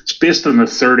 It's based in the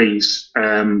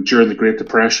 30s during the Great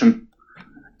Depression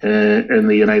in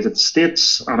the United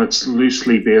States, and it's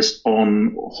loosely based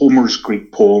on Homer's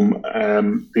Greek poem,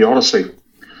 The Odyssey.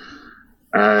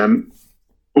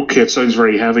 Okay, it sounds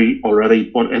very heavy already,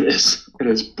 but it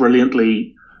is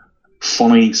brilliantly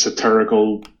funny,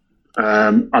 satirical,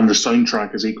 and the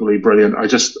soundtrack is equally brilliant.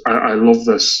 I love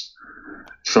this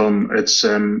film. It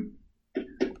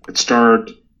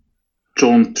starred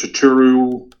John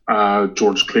Turturro,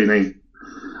 George Clooney,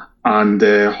 and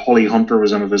Holly Hunter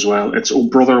was in it as well. It's Oh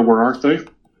Brother, Where Art Thou?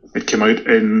 It came out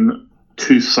in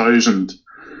 2000.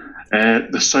 The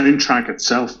soundtrack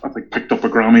itself, I think, picked up a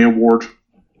Grammy Award.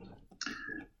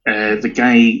 The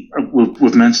guy,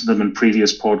 we've mentioned him in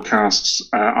previous podcasts,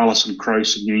 Alison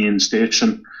Krauss in Union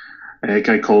Station, a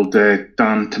guy called Dan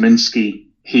Tyminski.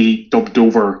 He dubbed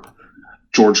over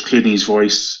George Clooney's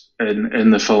voice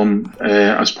in the film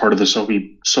as part of the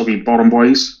Soggy Bottom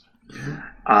Boys.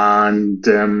 And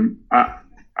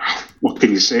what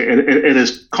can you say? It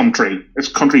is country. It's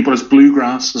country, but it's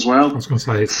bluegrass as well. I was going to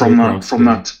say it's from bluegrass,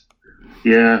 that.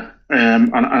 Yeah.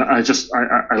 And I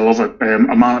love it.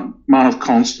 A Man of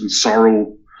Constant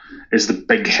Sorrow is the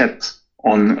big hit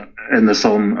in the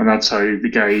film, and that's how the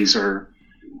guys are,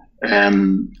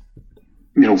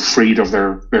 freed of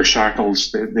their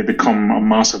shackles. They become a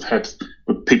massive hit,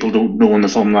 but people don't know in the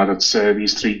film that it's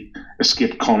these three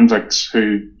escaped convicts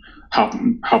who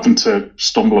happened to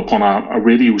stumble upon a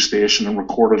radio station and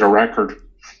recorded a record,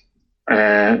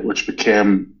 which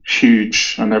became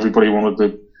huge, and everybody wanted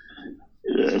to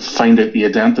find out the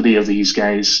identity of these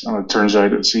guys, and it turns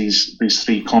out it's these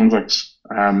three convicts.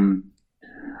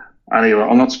 Anyway,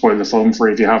 I'll not spoil the film for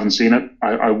you if you haven't seen it.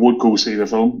 I would go see the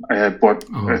film, but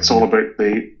it's all about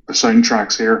the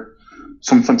soundtracks here.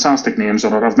 Some fantastic names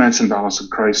on it. I've mentioned Alison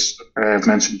Krauss. I've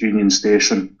mentioned Union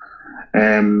Station.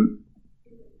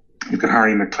 You've got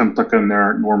Harry McClintock in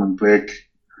there, Norman Blake,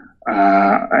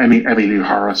 Emmylou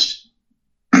Harris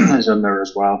is in there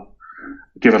as well.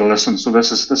 Give it a listen. So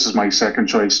this is my second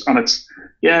choice, and it's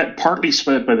partly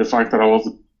swayed by the fact that I love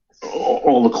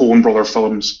all the Coen brother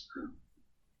films,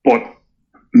 but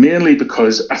mainly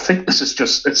because I think this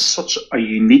is it's such a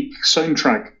unique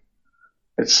soundtrack.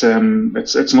 It's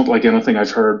not like anything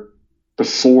I've heard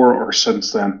before or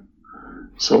since then.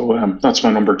 So that's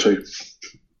my number 2.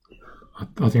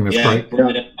 I think that's great.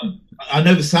 Yeah. I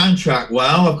know the soundtrack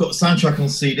well. I've got the soundtrack on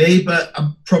CD, but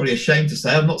I'm probably ashamed to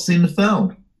say I've not seen the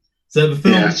film. So the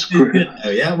film is good,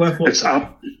 though, yeah? Worth watching. It's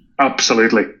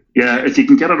absolutely. Yeah, if you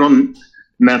can get it on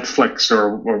Netflix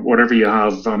or whatever you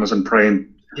have, Amazon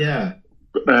Prime. Yeah.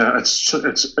 It's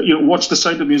watch The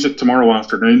Sound of Music tomorrow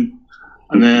afternoon,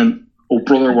 and then Oh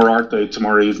Brother, Where Art Thou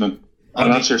tomorrow evening.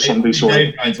 And that's your Sunday sort.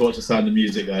 I'm trying to watch The Sound of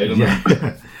Music, though, don't yeah.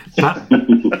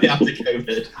 After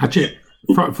COVID. Actually,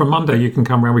 from Monday you can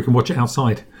come round, we can watch it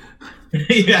outside.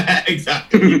 Yeah,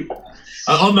 exactly.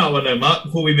 On that one, though, Mark,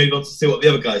 before we move on to see what the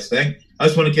other guys think, I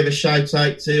just want to give a shout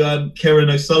out to Kieran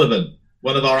O'Sullivan,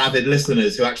 one of our avid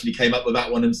listeners who actually came up with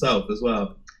that one himself as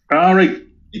well. All right.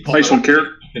 Nice one,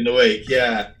 Kieran. In the week,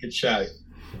 yeah, good shout.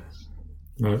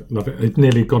 No, love it. It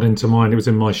nearly got into mine. It was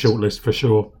in my shortlist for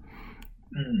sure.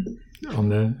 On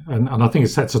there, and I think it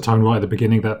sets a tone right at the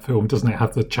beginning. That film, doesn't it,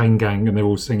 have the chain gang and they're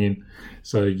all singing,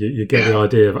 so you get the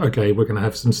idea of, okay, we're going to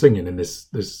have some singing in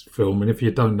this film, and if you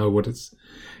don't know what it's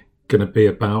going to be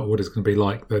about, what it's going to be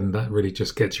like, then that really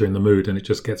just gets you in the mood, and it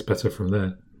just gets better from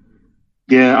there.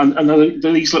 Yeah, and there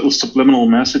are these little subliminal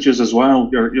messages as well.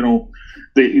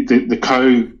 The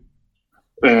cow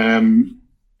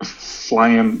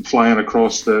flying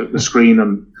across the screen,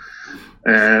 and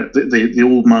the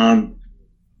old man,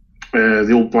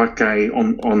 the old black guy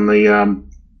on the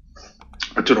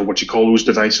I don't know what you call those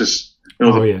devices.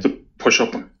 The push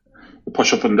up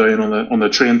and down on the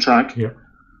train track. Yeah,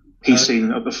 he's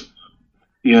seen at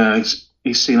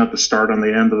he's seen at the start and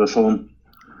the end of the film.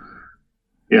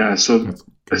 Yeah, so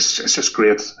it's just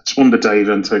great. It's one to dive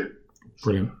into.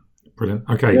 Brilliant.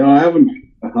 Okay. Yeah, I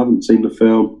haven't seen the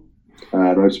film.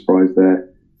 No surprise there.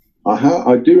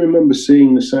 I do remember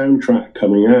seeing the soundtrack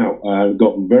coming out.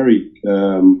 Got very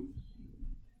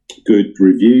good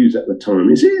reviews at the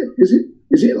time. Is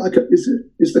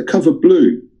the cover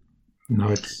blue?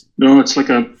 No, it's like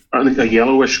I think a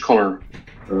yellowish colour.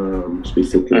 Must be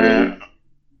thinking.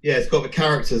 Yeah, it's got the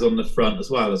characters on the front as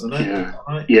well, isn't it? Yeah,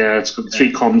 right? Yeah, it's got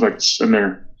 3 convicts in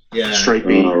there. Yeah,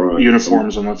 stripy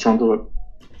uniforms on the front of it.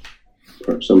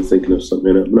 Perhaps I'm thinking of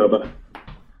something else. No, but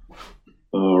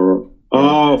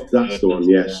that's the one.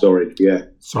 Yeah, sorry. Yeah,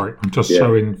 sorry. I'm just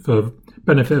showing, for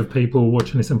benefit of people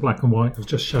watching this in black and white, I was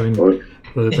just showing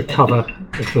the cover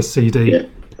of the CD. Yeah,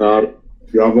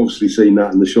 I've obviously seen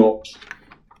that in the shop.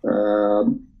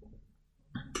 I'll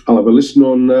have a listen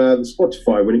on the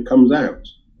Spotify when it comes out.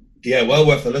 Yeah, well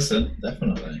worth a listen,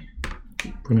 definitely.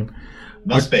 Brilliant.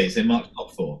 Must be. It's in Mark's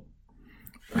top 4.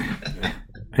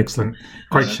 Excellent.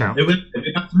 Great shout. It would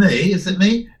be up to me. Is it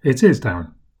me? It is,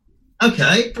 Darren.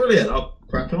 Okay, brilliant. I'll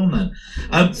crack on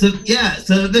then.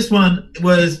 So this one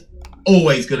was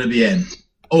always going to be in.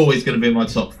 Always going to be in my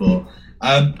top 4.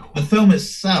 The film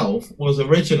itself was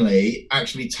originally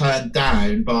actually turned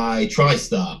down by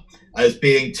TriStar as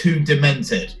being too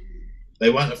demented. They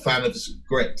weren't a fan of the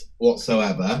script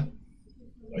whatsoever.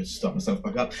 I just start myself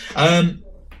back up. And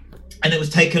it was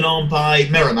taken on by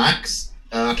Miramax.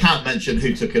 I can't mention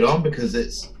who took it on because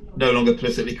it's no longer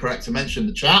politically correct to mention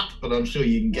the chap, but I'm sure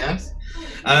you can guess.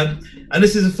 And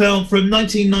this is a film from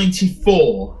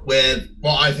 1994 with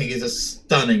what I think is a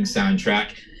stunning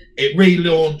soundtrack. It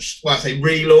relaunched, well, I say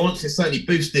relaunched, it certainly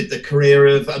boosted the career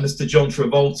of Mr. John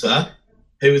Travolta,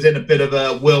 who was in a bit of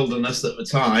a wilderness at the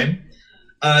time.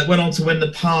 Went on to win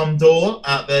the Palme d'Or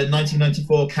at the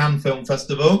 1994 Cannes Film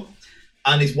Festival,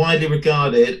 and is widely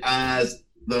regarded as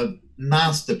the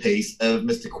masterpiece of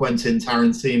Mr. Quentin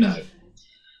Tarantino.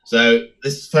 So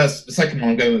the second one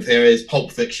I'm going with here is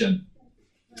Pulp Fiction.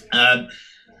 I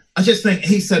just think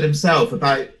he said himself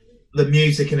about the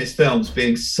music in his films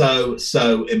being so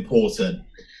important.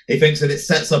 He thinks that it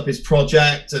sets up his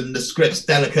project and the script's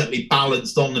delicately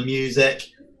balanced on the music.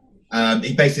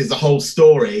 He bases the whole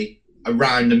story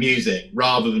around the music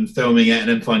rather than filming it and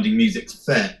then finding music to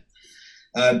fit.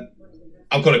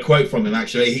 I've got a quote from him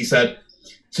actually. He said,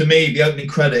 "To me, the opening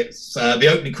credits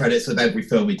of every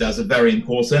film he does are very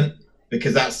important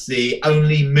because that's the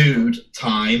only mood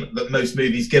time that most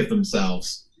movies give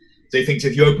themselves." So he thinks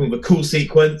if you open with a cool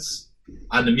sequence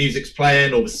and the music's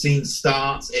playing or the scene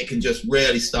starts, it can just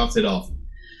really start it off.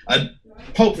 And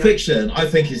Pulp Fiction, I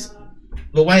think, is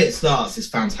the way it starts is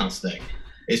fantastic.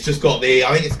 It's just got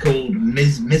I think it's called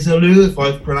Misalou, if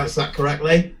I've pronounced that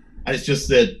correctly, and it's just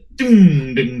the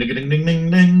ding ding ding ding ding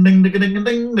ding ding ding ding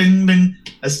ding ding ding.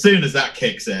 As soon as that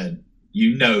kicks in,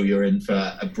 you know you're in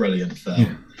for a brilliant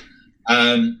film.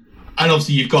 And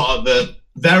obviously you've got at the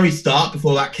very start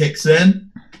before that kicks in.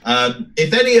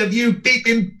 If any of you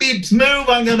beeping beeps move,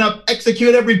 I'm going to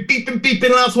execute every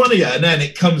beeping last one of you. And then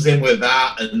it comes in with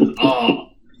that, and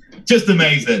just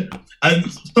amazing.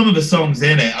 And some of the songs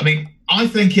in it, I mean, I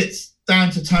think it's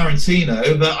down to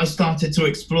Tarantino that I started to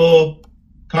explore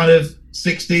kind of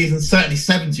 60s and certainly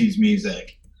 70s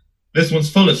music. This one's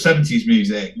full of 70s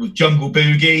music with Jungle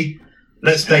Boogie,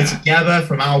 Let's Stay Together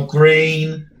from Al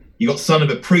Green. You got Son of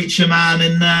a Preacher Man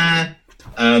in there.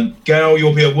 Girl,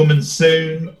 You'll Be a Woman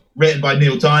Soon, written by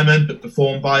Neil Diamond but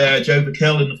performed by Joe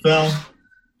Overkill in the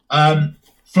film.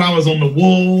 Flowers on the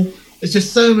Wall. There's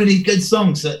just so many good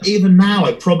songs that even now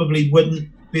I probably wouldn't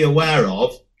be aware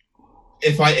of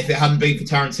if it hadn't been for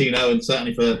Tarantino and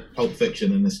certainly for Pulp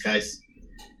Fiction in this case.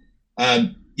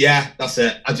 That's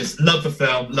it. I just love the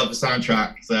film, love the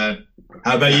soundtrack. So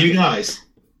how about you guys?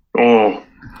 Oh,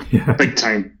 yeah. Big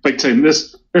time.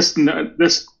 This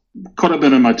could have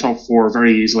been in my top 4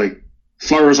 very easily.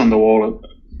 Flowers on the Wall,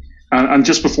 and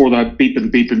just before that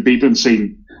beeping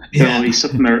scene, you know, he's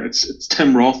sitting there. It's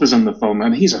Tim Roth is in the film,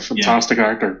 and he's a fantastic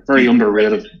actor, very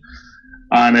underrated.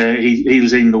 And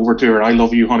he's leaning over to her, "I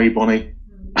love you, honey bunny."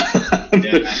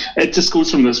 It just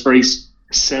goes from this very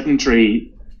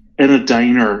sedentary in a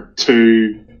diner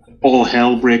to all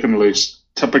hell breaking loose.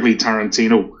 Typically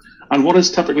Tarantino, and what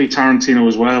is typically Tarantino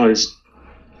as well is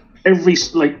every,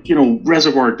 like, you know,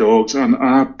 Reservoir Dogs, and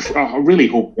I really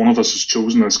hope one of us has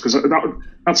chosen this because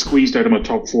that squeezed out of my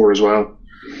top 4 as well.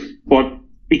 But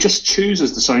he just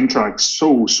chooses the soundtrack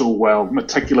so well,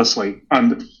 meticulously,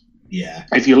 and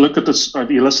if you look at this, if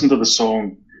you listen to the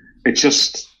song,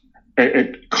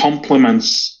 it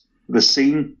complements the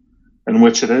scene in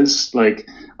which it is. Like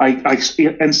I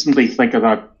instantly think of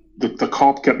that the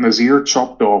cop getting his ear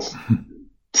chopped off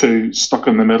to Stuck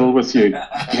in the Middle with You.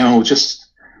 You know, just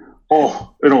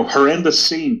horrendous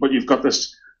scene, but you've got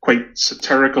this quite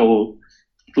satirical,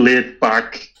 laid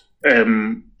back,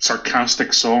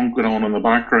 sarcastic song going on in the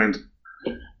background.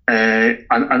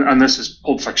 And this is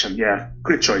Pulp Fiction. Yeah,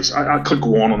 great choice. I could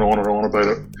go on and on and on about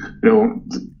it. You know,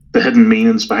 the hidden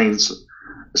meanings behind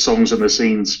the songs and the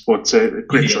scenes, but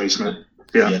great choice, man.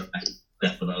 Yeah,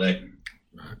 definitely.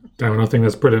 Darren, I think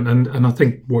that's brilliant, and I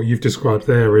think what you've described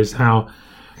there is how,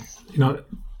 you know,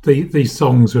 these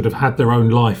songs would have had their own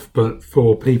life, but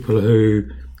for people who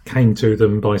came to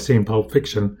them by seeing Pulp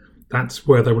Fiction, that's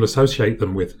where they will associate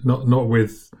them with, not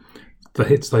with the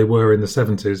hits they were in the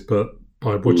 70s, but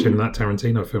by watching that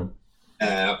Tarantino film.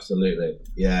 Absolutely,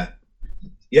 yeah,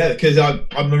 because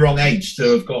I'm the wrong age to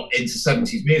have got into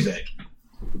 70s music,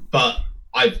 but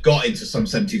I've got into some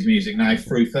 70s music now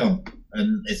through film,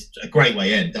 and it's a great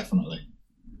way in, definitely.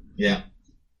 Yeah.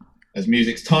 As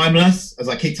music's timeless, as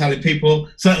I keep telling people,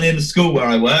 certainly in the school where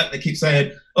I work, they keep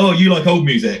saying, oh, you like old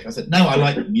music? I said, no, I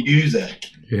like music.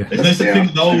 Yeah. There's no such thing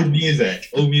as old music.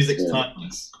 Old music's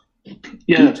timeless.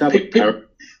 Yeah. Yeah.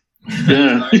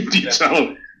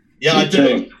 Yeah, I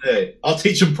do. I'll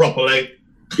teach them properly.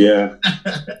 Yeah.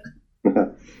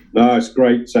 No, it's a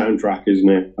great soundtrack, isn't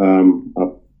it?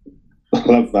 I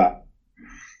love that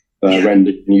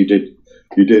rendition you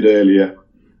did earlier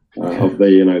of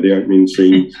the opening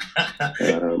scene.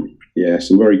 Yeah,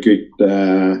 some very good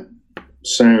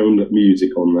sound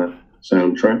music on that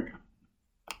soundtrack.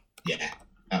 Yeah,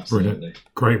 absolutely. Brilliant.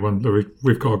 Great one.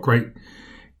 We've got a great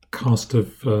cast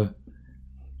of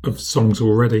songs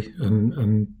already,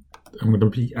 and I'm going to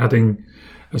be adding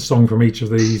a song from each of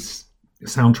these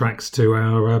soundtracks to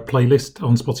our playlist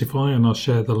on Spotify, and I'll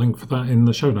share the link for that in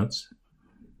the show notes.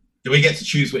 Do we get to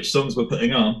choose which songs we're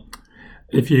putting on?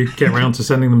 If you get around to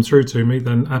sending them through to me,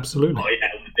 then absolutely. Oh yeah,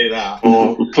 we'll do that.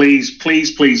 Oh, please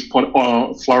put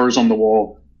Flowers on the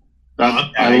Wall.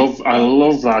 I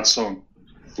love that song.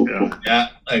 Yeah. Yeah.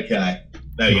 Okay.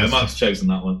 There you go. Mark's chosen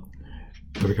that one.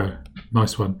 There we go.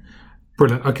 Nice one.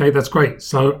 Brilliant. Okay, that's great.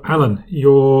 So, Alan,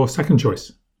 your second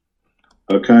choice.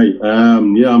 Okay.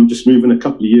 I'm just moving a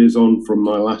couple of years on from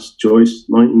my last choice,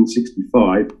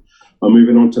 1965. I'm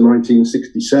moving on to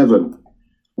 1967,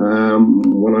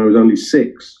 when I was only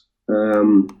 6.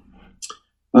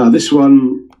 This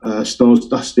one stars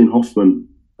Dustin Hoffman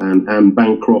and Anne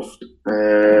Bancroft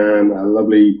and a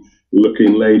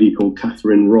lovely-looking lady called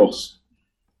Catherine Ross.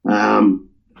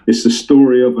 It's the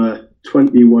story of a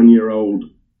 21-year-old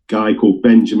guy called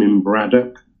Benjamin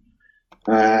Braddock.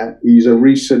 He's a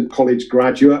recent college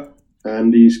graduate,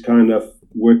 and he's kind of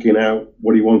working out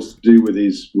what he wants to do with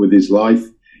his life.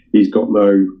 He's got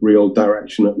no real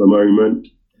direction at the moment.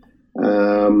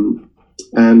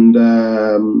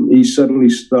 He suddenly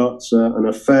starts an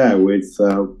affair with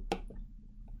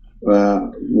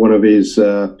one of his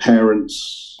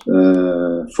parents'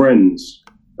 friends,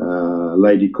 a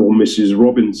lady called Mrs.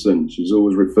 Robinson. She's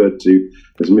always referred to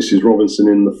as Mrs. Robinson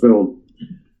in the film.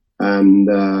 And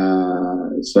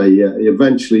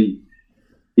eventually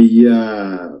he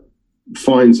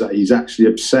finds that he's actually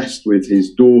obsessed with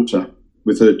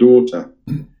her daughter.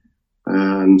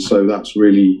 And so that's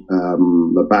really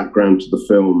the background to the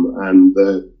film. And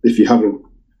if you haven't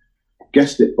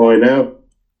guessed it by now,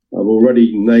 I've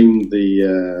already named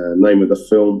the name of the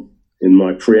film in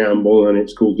my preamble, and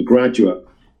it's called The Graduate.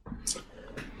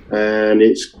 And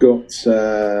it's got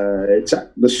the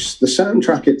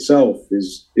soundtrack itself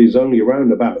is only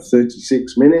around about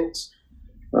 36 minutes.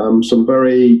 Some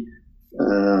very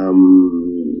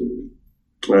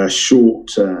short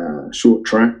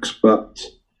tracks, but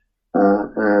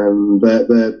and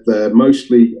they're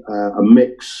mostly a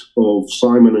mix of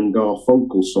Simon and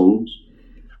Garfunkel songs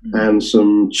and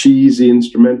some cheesy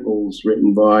instrumentals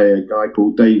written by a guy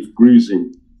called Dave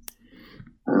Grusin.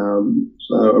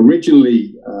 So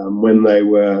originally, when they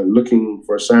were looking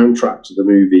for a soundtrack to the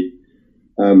movie,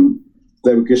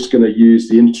 they were just going to use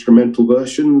the instrumental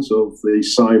versions of the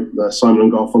Simon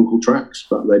and Garfunkel tracks,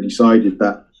 but they decided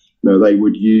that they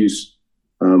would use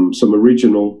some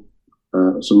original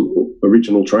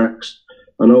tracks,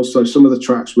 and also some of the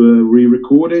tracks were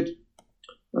re-recorded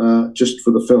just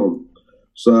for the film.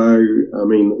 So, I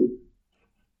mean,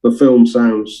 the film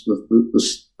starts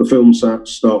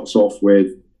off with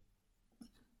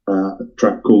a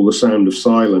track called "The Sound of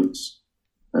Silence,"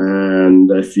 and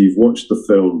if you've watched the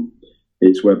film,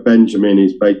 it's where Benjamin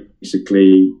is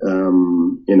basically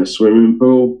in a swimming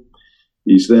pool.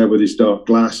 He's there with his dark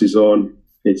glasses on.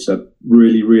 It's a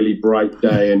really, really bright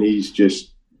day, and he's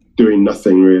just doing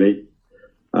nothing really,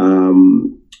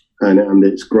 and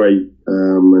it's great.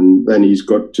 And then he's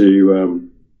got to.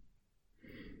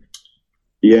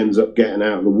 He ends up getting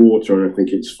out of the water, and I think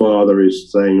his father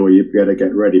is saying, "Well, you better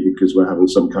get ready because we're having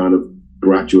some kind of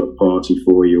graduate party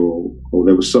for you," or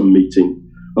there was some meeting.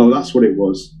 Oh, that's what it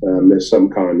was. There's some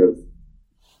kind of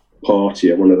party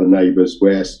at one of the neighbours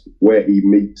where he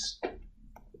meets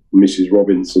Mrs.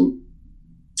 Robinson.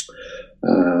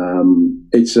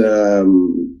 It's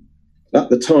at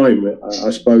the time, I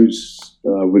suppose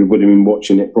we would have been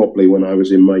watching it properly when I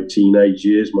was in my teenage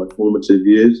years, my formative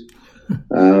years.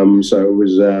 So it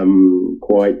was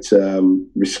quite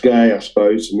risque, I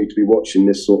suppose, for me to be watching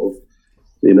this sort of,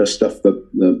 stuff,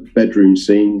 the bedroom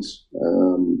scenes,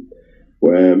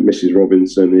 where Mrs.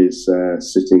 Robinson is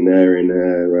sitting there in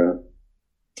her,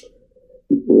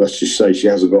 let's just say she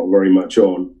hasn't got very much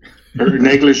on. Her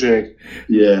negligee.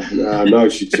 Yeah, no,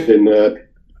 she's in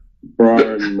bra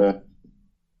and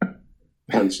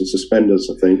pants and suspenders,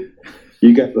 I think.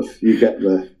 You get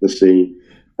the scene.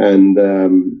 And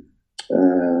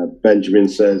Benjamin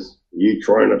says, you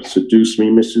trying to seduce me,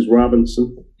 Mrs.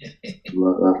 Robinson? Like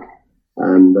that.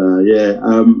 And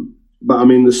but I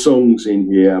mean, the songs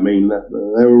in here, I mean,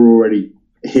 they were already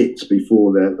hits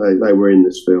before they were in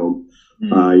this film.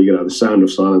 You know, The Sound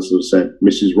of Silence, as I said,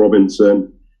 Mrs.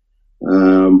 Robinson.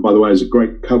 By the way, there's a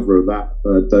great cover of that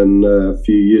done a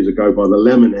few years ago by the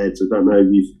Lemonheads. I don't know if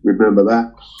you remember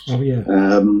that. Oh, yeah.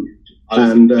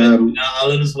 And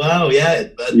Alan as well, yeah.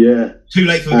 Yeah. Too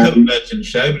late for the cover version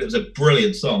show, but it was a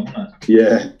brilliant song, wasn't it?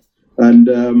 Yeah. And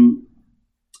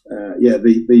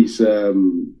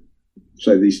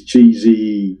these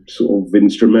cheesy sort of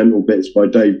instrumental bits by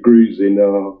Dave Grusin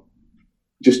are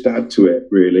just add to it,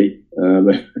 really.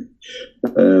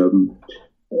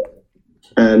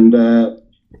 And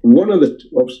one of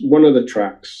the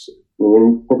tracks,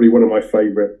 or probably one of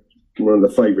the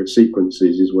favourite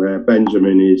sequences, is where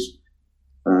Benjamin is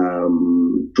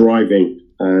driving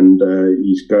and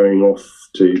he's going off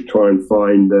to try and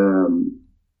find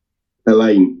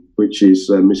Elaine, which is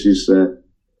Mrs.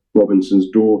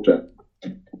 Robinson's daughter.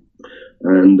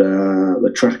 And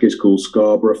the track is called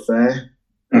Scarborough Fair,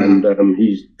 and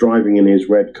he's driving in his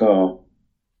red car,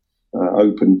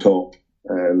 open top,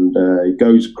 and he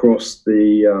goes across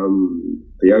the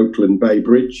Oakland Bay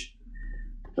Bridge,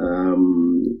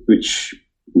 which,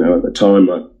 you know, at the time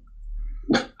I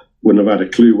wouldn't have had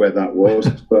a clue where that was,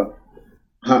 but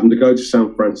I happened to go to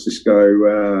San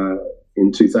Francisco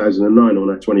in 2009 on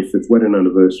our 25th wedding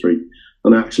anniversary,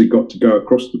 and I actually got to go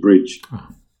across the bridge.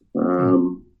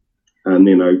 And,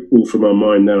 you know, all through my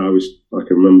mind then I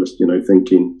can remember, you know,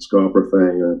 thinking Scarborough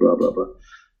Fair, you know, blah, blah, blah.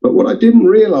 But what I didn't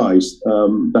realise,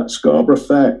 that Scarborough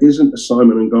Fair isn't a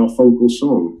Simon and Garfunkel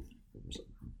song.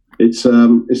 It's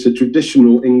a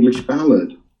traditional English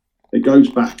ballad. It goes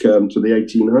back to the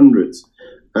 1800s,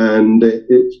 and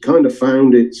it kind of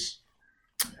found its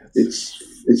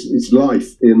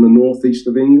life in the northeast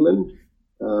of England.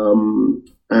 And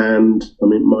I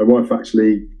mean, my wife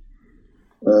actually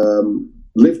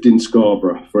lived in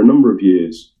Scarborough for a number of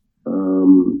years.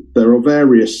 There are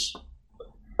various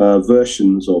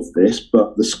versions of this,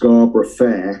 but the Scarborough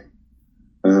Fair,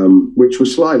 which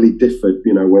was slightly differed,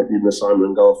 you know, in the Simon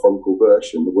and Garfunkel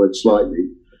version, the word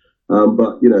slightly,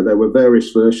 but, you know, there were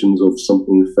various versions of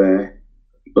something fair,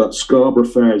 but Scarborough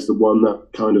Fair is the one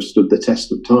that kind of stood the test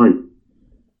of time.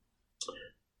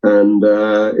 And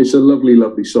it's a lovely,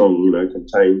 lovely song, you know,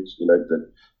 contains, you know, the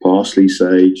parsley,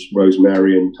 sage,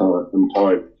 rosemary, and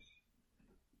thyme.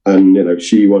 And, you know,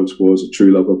 she once was a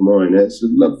true love of mine. It's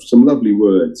some lovely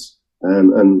words.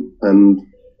 And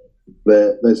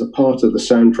there's a part of the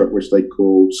soundtrack which they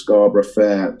call Scarborough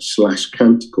Fair /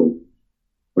 Canticle,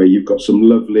 where you've got some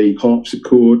lovely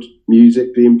harpsichord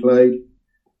music being played.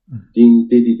 Ding,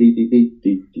 dee, dee, dee, dee, dee,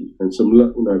 dee, dee, and some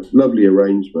lovely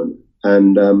arrangement.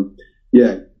 And,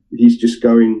 he's just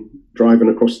driving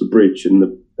across the bridge,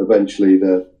 and eventually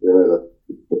the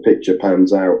picture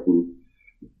pans out, and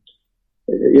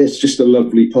it's just a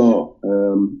lovely part.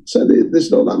 So there's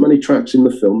not that many tracks in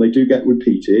the film. They do get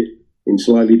repeated in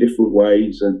slightly different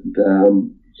ways, and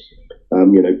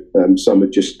some are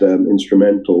just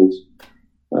instrumentals.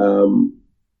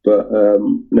 But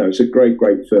it's a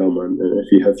great film, and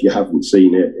if you haven't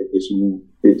seen it,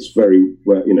 it's very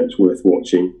well, you know, it's worth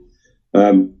watching.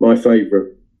 My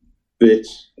favourite bit,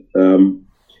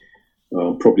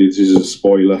 probably this is a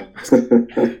spoiler.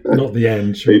 Not the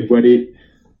end. Sure.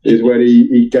 Is when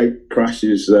he gate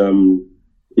crashes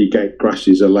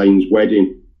Elaine's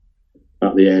wedding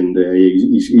at the end.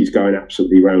 He's going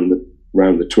absolutely round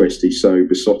the twist. He's so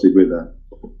besotted with her,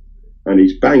 and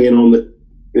he's banging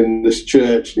in this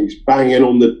church, and he's banging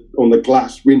on the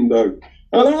glass window.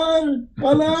 Hello,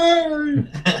 I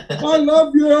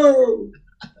love you.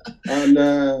 And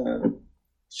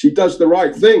she does the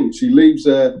right thing. She leaves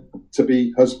her to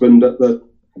be husband at the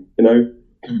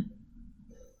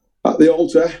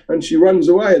altar, and she runs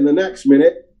away. And the next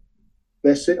minute,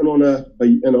 they're sitting on a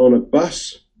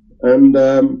bus, and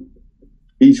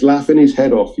he's laughing his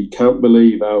head off. He can't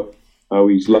believe how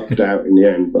he's lucked out in the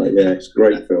end. But yeah, it's a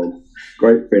great film,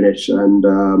 great finish, and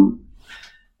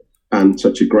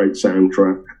such a great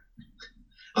soundtrack.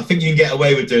 I think you can get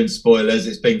away with doing spoilers.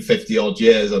 It's been 50 odd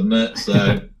years, hasn't it?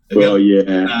 So well,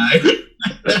 yeah,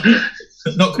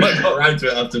 not quite got around to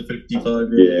it after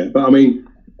 55 years. Yeah, but I mean,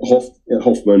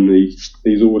 Hoffman,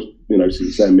 he's always,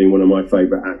 since then, been one of my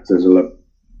favourite actors.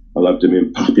 I loved him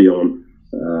in Papillon.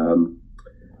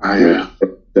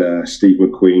 Steve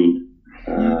McQueen,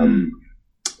 and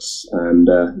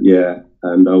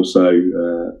also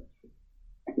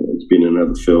it's been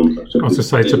another film. I was to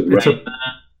say it's a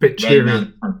bit cheery.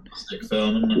 Fantastic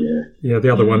film, isn't it? Yeah. The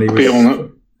other one he was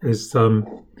is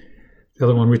The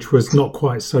other one, which was not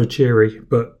quite so cheery,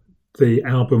 but the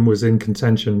album was in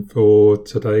contention for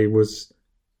today, was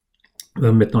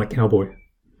The Midnight Cowboy.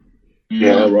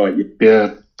 Yeah, right.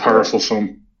 Yeah, powerful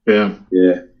film. Yeah.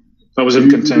 That was in Yeah.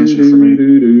 contention for me.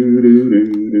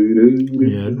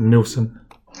 Yeah, Nilsson.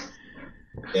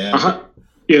 Yeah.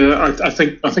 I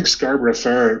think Scarborough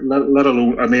Fair. Let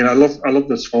alone, I mean, I love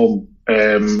this film,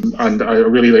 and I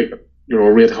really like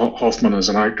Reid Hoffman as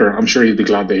an actor. I'm sure he'd be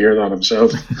glad to hear that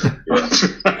himself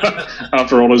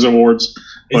after all his awards.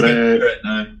 But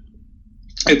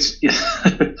it's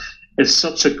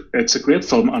it's a great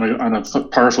film and a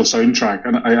powerful soundtrack,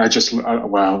 and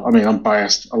I'm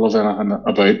biased. I love anything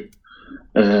about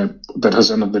that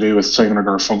has anything to do with Simon and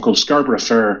Garfunkel. Scarborough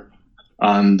Fair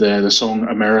and the song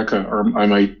America are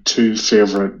my two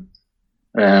favourite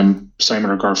Simon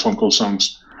and Garfunkel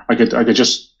songs. I could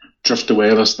just drift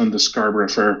away listening to Scarborough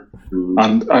Fair,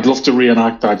 and I'd love to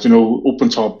reenact that. Open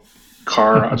top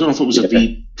car. I don't know if it was a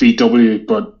VW,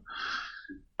 but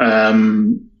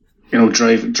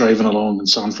driving along in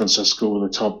San Francisco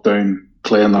with the top down,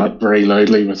 playing that very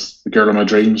loudly with the girl of my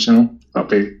dreams.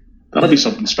 That'd be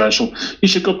something special. You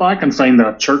should go back and find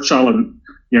that church, Alan,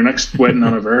 your next wedding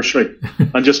anniversary,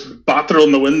 and just batter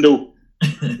on the window.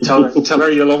 Tell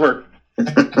her you love her.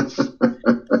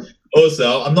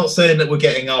 Also, I'm not saying that we're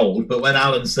getting old, but when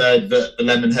Alan said that the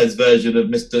Lemonheads version of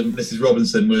Mr. and Mrs.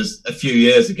 Robinson was a few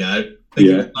years ago, I think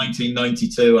it was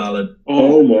 1992, Alan.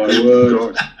 Oh my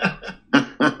word!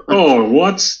 Oh,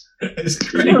 what? It's I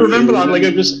crazy. remember that like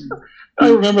it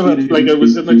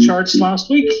was in the charts last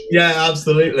week. Yeah,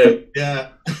 absolutely. Yeah.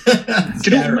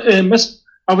 Do you know,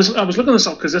 I was looking this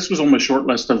up because this was on my short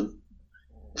list of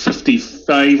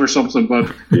 55 or something,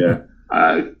 but Yeah.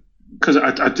 because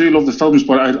I do love the films,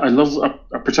 but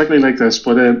I particularly like this.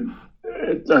 But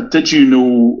did you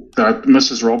know that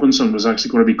Mrs. Robinson was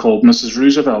actually going to be called Mrs.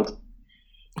 Roosevelt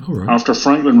All right. after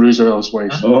Franklin Roosevelt's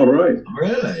wife? All right.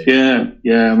 Really? Yeah,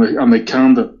 and they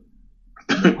canned it.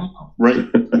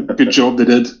 Right, good job they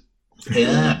did.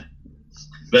 Yeah.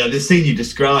 But the scene you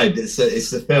described, it's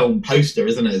the film poster,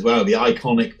 isn't it, as well? The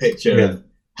iconic picture of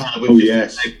Howard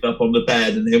yes. up on the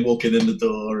bed and him walking in the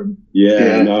door. And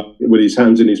Yeah. No, with his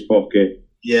hands in his pocket.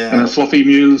 yeah. And the fluffy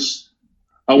mules.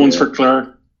 That one's for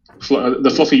Claire.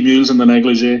 The fluffy mules and the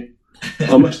negligee.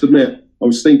 I must admit, I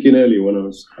was thinking earlier when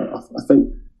I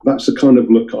think that's the kind of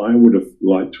look I would have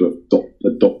liked to have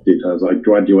adopted as I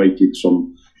graduated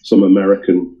from some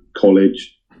American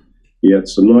college. He had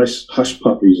some nice hush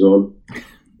puppies on,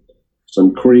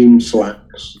 some cream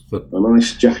slacks, a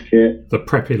nice jacket. The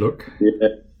preppy look.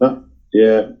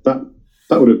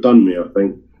 That would have done me, I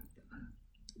think.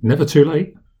 Never too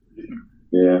late.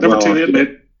 Yeah, Never too late,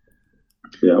 mate.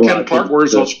 Yeah, Ken Clark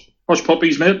wears hush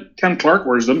puppies, mate. Ken Clark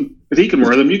wears them. If he can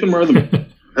wear them, you can wear them.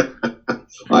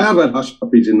 I have had hush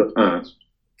puppies in the past.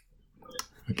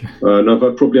 Okay. And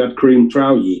I've probably had cream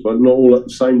trousers, but not all at the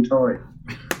same time.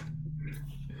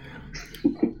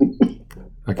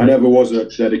 Okay. I never was a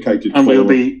dedicated. And follower.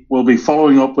 we'll be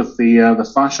following up with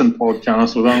the fashion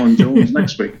podcast with Alan Jones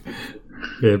next week.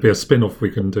 Yeah, it'd be a spin-off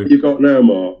we can do. You got now,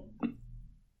 Mark?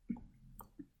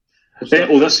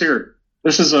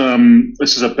 This is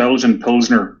a Belgian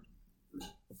Pilsner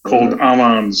called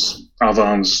Avans.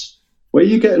 Where are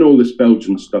you getting all this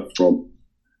Belgian stuff from?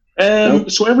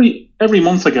 So every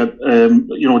month I get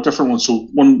a different one. So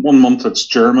one month it's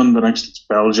German, the next it's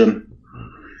Belgian,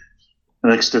 the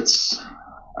next it's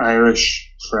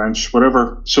Irish, French,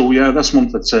 whatever. So yeah, this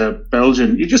month it's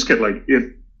Belgian. You just get like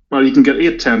 8. Well, you can get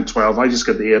 8, 10, 12. I just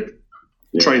get the 8.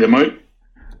 Yeah. Try them out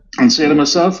and say to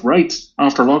myself, right,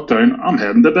 after lockdown, I'm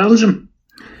heading to Belgium,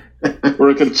 where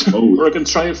I can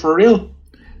try it for real.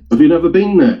 Have you never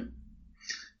been there?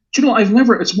 Do you know, I've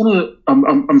never, it's one of the,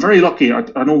 I'm very lucky,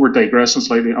 I know we're digressing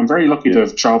slightly, I'm very lucky to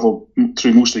have travelled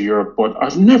through most of Europe, but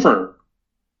I've never,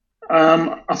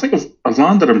 I think I've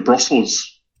landed in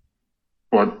Brussels,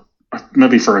 but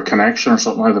maybe for a connection or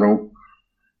something, I don't know.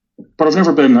 But I've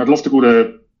never been, I'd love to go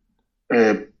to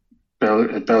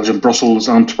Belgium, Brussels,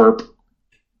 Antwerp,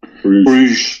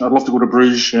 Bruges. I'd love to go to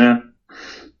Bruges, yeah.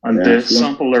 And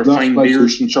sample their fine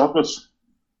beers and chocolates.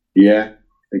 Yeah,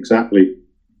 exactly.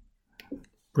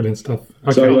 Brilliant stuff.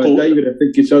 Okay. So, David, I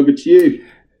think it's over to you.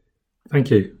 Thank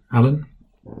you, Alan.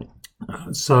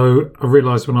 So I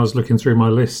realised when I was looking through my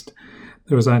list,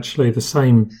 there was actually the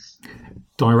same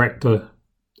director,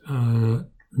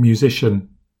 musician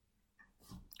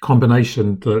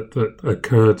combination that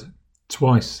occurred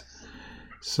twice.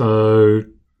 So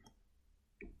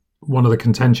one of the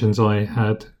contentions I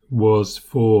had was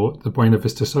for the Buena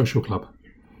Vista Social Club,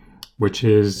 which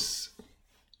is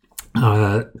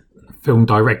film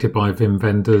directed by Wim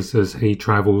Wenders as he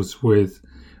travels with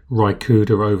Ry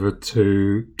Cooder over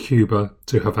to Cuba,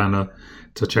 to Havana,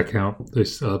 to check out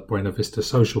this Buena Vista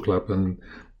Social Club, and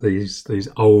these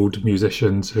old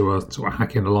musicians who are sort of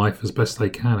hacking a life as best they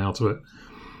can out of it.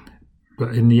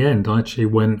 But in the end, I actually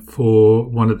went for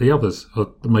one of the others.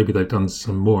 Maybe they've done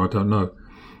some more, I don't know.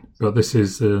 But this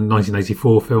is a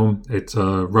 1984 film. It's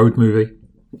a road movie.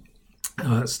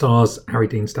 It stars Harry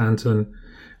Dean Stanton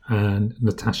and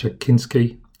Natasha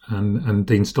Kinski and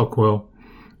Dean Stockwell.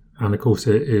 And of course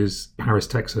it is Paris,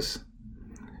 Texas,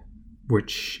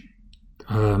 which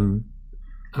Ry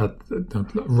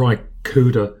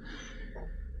Cooder,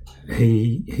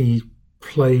 he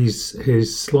plays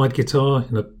his slide guitar,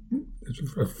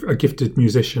 a gifted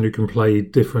musician who can play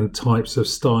different types of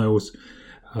styles.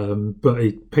 But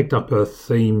he picked up a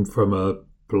theme from a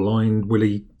Blind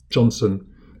Willie Johnson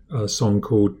song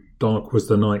called Dark Was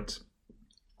the Night,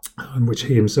 which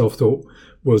he himself thought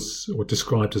was, or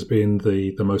described as being,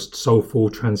 the most soulful,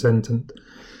 transcendent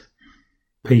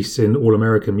piece in all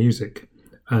American music.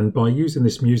 And by using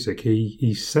this music,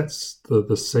 he sets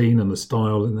the scene and the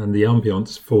style and the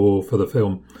ambience for the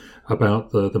film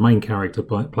about the main character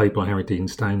played by Harry Dean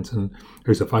Stanton,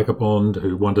 who's a vagabond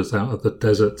who wanders out of the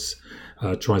deserts,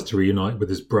 tries to reunite with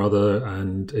his brother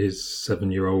and his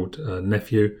 7-year-old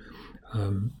nephew,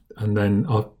 and then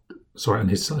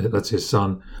that's his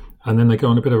son, and then they go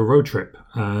on a bit of a road trip,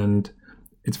 and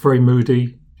it's very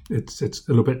moody. It's a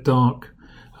little bit dark.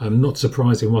 Not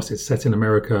surprising, whilst it's set in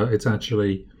America, it's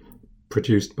actually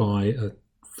produced by a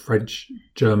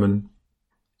French-German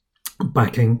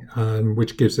backing,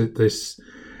 which gives it this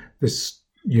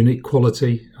unique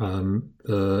quality.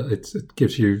 It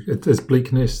gives you, there's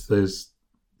bleakness, there's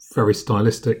very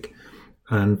stylistic,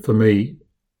 and for me,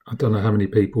 I don't know how many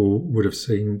people would have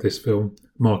seen this film.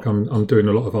 Mark, I'm doing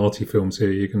a lot of arty films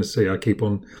here. You're going to see I keep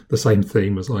on the same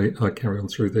theme as I carry on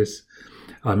through this.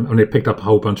 And it picked up a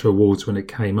whole bunch of awards when it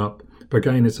came up. But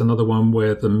again, it's another one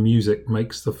where the music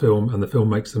makes the film and the film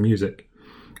makes the music.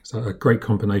 So a great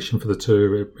combination for the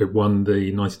two. It won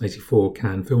the 1984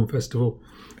 Cannes Film Festival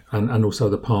and also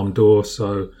the Palme d'Or.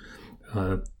 So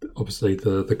obviously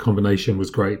the combination was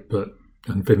great.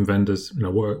 And Wim Wenders,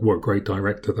 what a great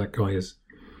director that guy is.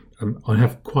 I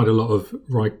have quite a lot of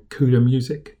Ry Cooder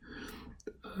music,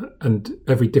 and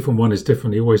every different one is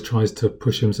different. He always tries to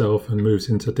push himself and moves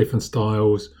into different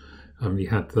styles. He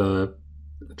had I'm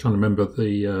trying to remember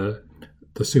the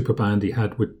super band he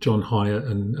had with John Hyatt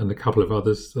and a couple of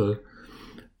others.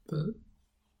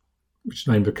 Which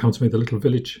name would come to me? The Little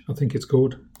Village, I think it's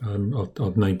called.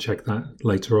 I'll name check that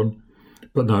later on.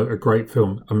 But no, a great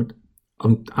film.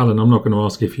 Alan, I'm not going to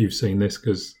ask if you've seen this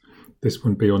because this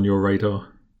wouldn't be on your radar.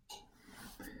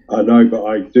 I know, but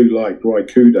I do like Ry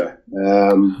Cooder.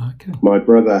 Okay. My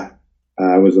brother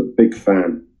was a big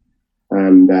fan,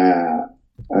 and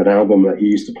an album that he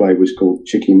used to play was called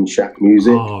Chicken Shack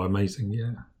Music. Oh, amazing,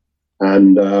 yeah.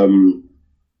 And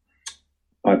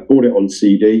I bought it on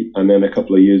CD, and then a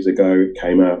couple of years ago it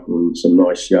came out on some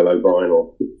nice yellow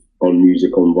vinyl on the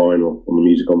Music on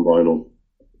Vinyl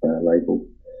label.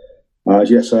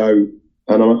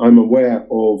 And I'm aware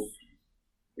of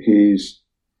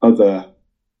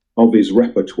his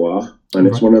repertoire, and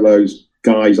it's one of those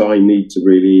guys I need to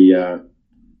really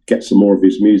get some more of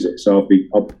his music. So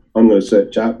I'm going to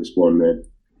search out this one then.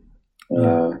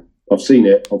 I've seen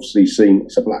it. Obviously,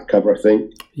 it's a black cover, I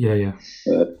think. Yeah.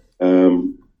 With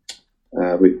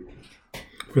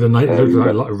a like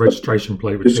a registration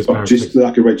plate, which is just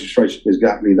like a registration,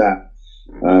 exactly that.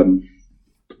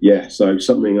 So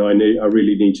something I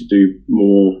really need to do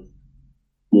more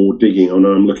digging on.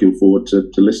 I'm looking forward to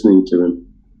listening to him.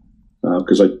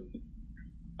 Because I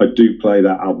do play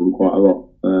that album quite a lot.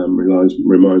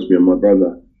 Reminds me of my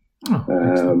brother.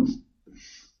 And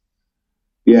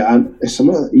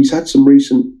he's had some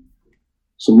recent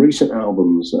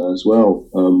albums as well.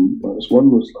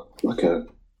 One was like a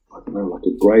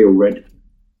grey or red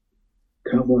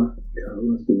cover.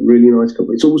 It's a really nice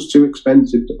cover. It's always too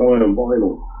expensive to buy on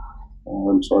vinyl,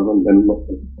 so I haven't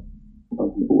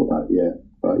bought that yet.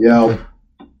 But yeah,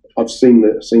 I've seen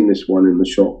this one in the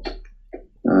shop.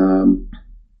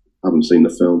 I haven't seen the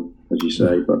film, as you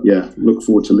say, but yeah, look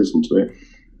forward to listening to it.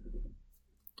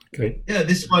 Okay. Yeah,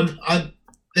 this one,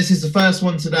 this is the first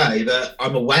one today that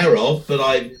I'm aware of, but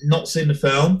I've not seen the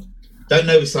film, don't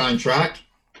know the soundtrack,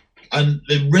 and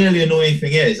the really annoying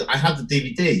thing is I have the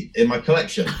DVD in my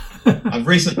collection. I've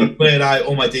recently cleared out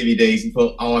all my DVDs and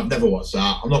thought, I've never watched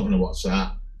that, I'm not going to watch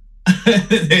that.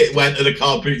 It went at a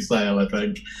car boot sale, I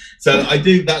think. So I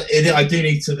do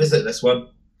need to visit this one.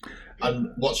 and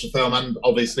watch the film and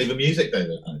obviously the music,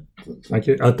 David. Thank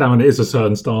you. Darren, it is a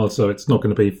certain style, so it's not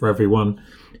going to be for everyone.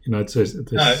 You know, it's this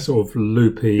sort of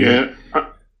loopy,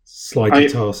 slide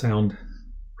guitar sound.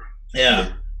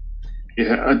 Yeah.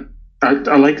 Yeah. I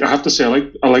have to say,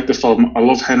 I like the film. I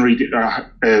love Henry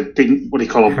Dean, what do you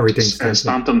call him? Harry Dean Stanton.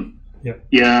 Stanton. Yeah.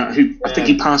 Yeah. I think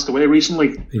he passed away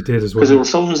recently. He did as well. Because there were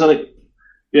films that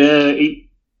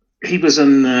he was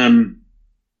in.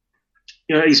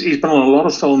 He's been on a lot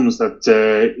of films that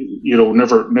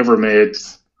never made.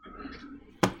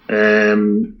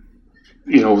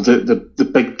 The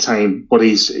big time, but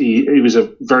he was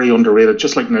a very underrated.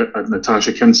 Just like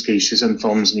Natasha Kinski, she's in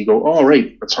films, and you go, "Oh,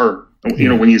 right, that's her." You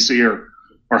know, when you see her,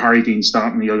 or Harry Dean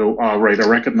Stanton, you go, "Oh, right, I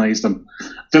recognise them."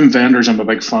 Wim Wenders, I'm a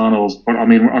big fan of, but I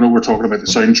mean, I know we're talking about the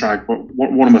soundtrack, but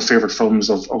one of my favourite films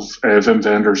of Wim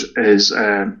Wenders is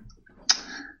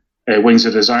Wings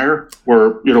of Desire,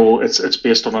 where it's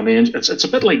based on an angel. It's a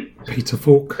bit like Peter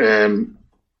Falk.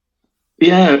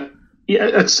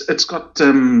 It's got.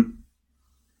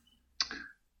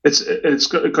 It's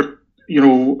got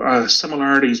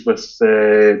similarities with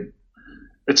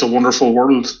It's a Wonderful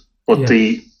World, but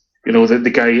the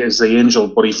guy is the angel,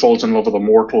 but he falls in love with a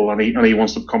mortal, and he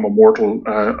wants to become a mortal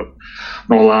and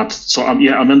all that. So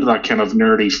I'm into that kind of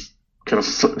nerdy kind of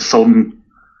film.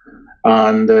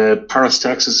 And Paris,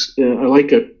 Texas, I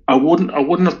like it. I wouldn't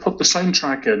have put the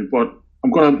soundtrack in, but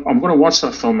I'm gonna watch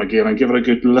that film again and give it a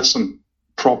good listen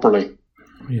properly.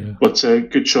 Yeah. But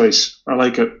good choice. I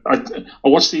like it. I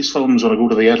watch these films when I go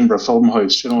to the Edinburgh Film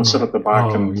House. I sit at the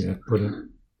back brilliant.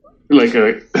 like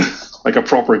a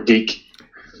proper geek.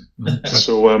 Okay.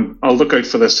 So I'll look out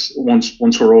for this once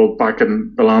we're all back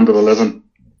in the land of the living.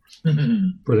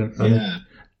 Brilliant.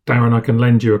 Darren, I can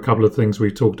lend you a couple of things we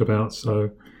talked about.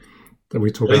 So that we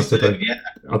talked about today. Yeah.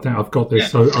 I think I've got this.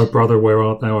 So, Oh Brother, Where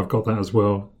Art Thou? I've got that as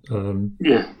well.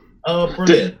 Yeah. Oh,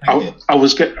 brilliant! I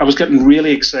was getting really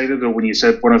excited when you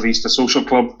said Buena Vista Social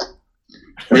Club.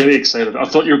 Really excited. I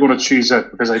thought you were going to choose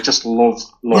it because I just love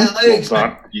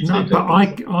that. No, but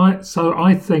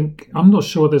I think I'm not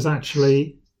sure there's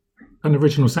actually an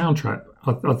original soundtrack.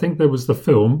 I think there was the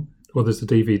film, or there's the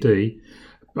DVD,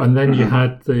 and then you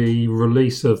had the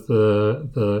release of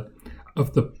the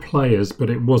players,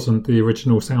 but it wasn't the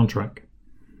original soundtrack.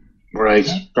 Right.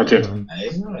 Gotcha.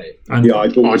 Right. And I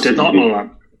did not know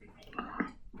that.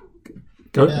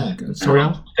 Sorry,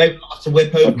 Al? I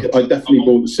definitely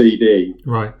bought the CD.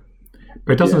 Right.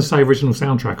 But it doesn't say original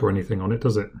soundtrack or anything on it,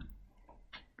 does it?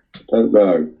 I don't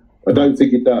know. I don't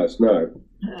think it does, no.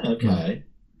 Okay.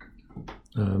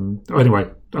 Anyway,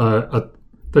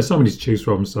 there's so many to choose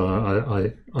from, so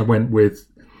I went with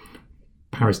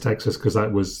Paris, Texas, because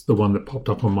that was the one that popped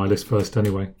up on my list first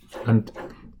anyway. And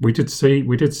we did see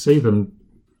them,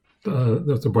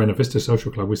 the Buena Vista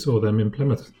Social Club, we saw them in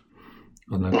Plymouth.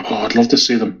 I'd love to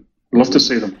see them.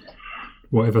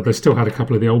 Whatever. They still had a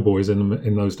couple of the old boys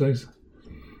in those days.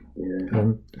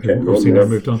 Yeah. Obviously, they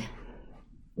moved on.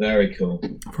 Very cool.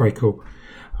 Very cool.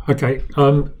 Okay,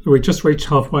 we just reached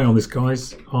halfway on this,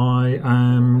 guys. I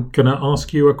am going to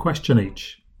ask you a question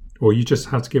each, or you just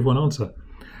have to give one answer.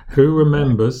 Who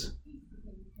remembers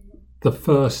the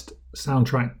first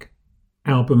soundtrack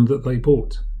album that they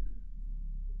bought?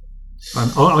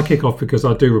 And I'll kick off because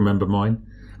I do remember mine.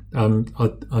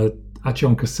 Actually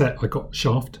on cassette I got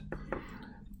Shaft,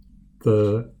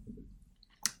 the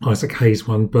Isaac Hayes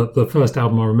one, but the first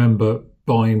album I remember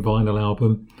buying, vinyl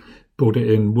album, bought it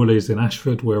in Woolies in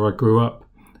Ashford where I grew up,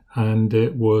 and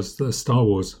it was the Star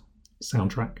Wars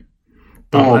soundtrack.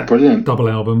 Brilliant. Double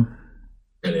album.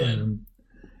 Brilliant.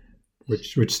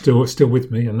 Which still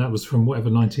with me, and that was from whatever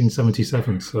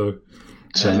 1977, so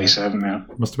 77, yeah.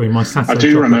 Must have been my Saturday.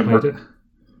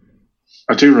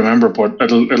 I do remember, but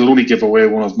it'll only give away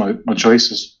one of my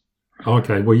choices.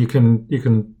 Okay, well you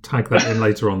can tag that in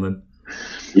later on then.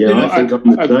 Yeah, I think I'm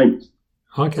the same.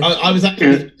 Okay. I was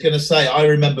actually going to say I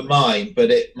remember mine,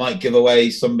 but it might give away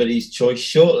somebody's choice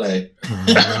shortly.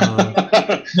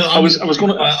 No, I was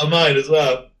going to mine as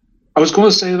well. I was going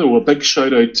to say though, a big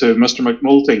shout out to Mr.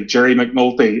 McNulty, Jerry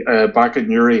McNulty, back in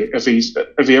Newry. If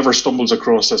he ever stumbles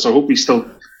across this, I hope he's still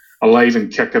alive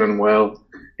and kicking and well.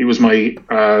 He was my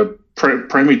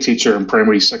primary teacher in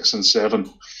primary 6 and 7,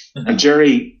 and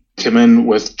Jerry came in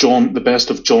with the best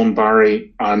of John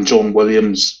Barry and John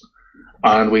Williams,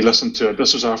 and we listened to it.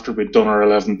 This was after we'd done our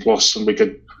 11 plus, and we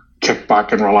could kick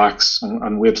back and relax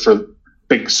and wait for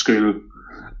big school.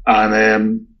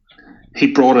 And he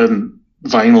brought in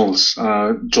vinyls,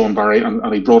 John Barry,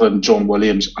 and he brought in John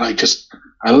Williams. We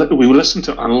listened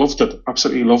to it. I loved it,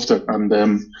 absolutely loved it. And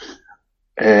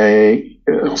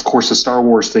of course, the Star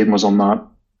Wars theme was on that.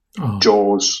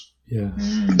 Jaws. Yeah.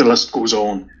 The list goes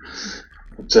on.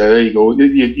 But there you go.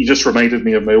 You just reminded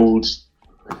me of my old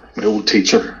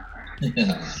teacher.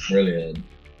 Yeah, brilliant.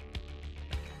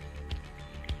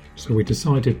 So we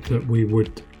decided that we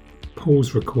would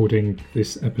pause recording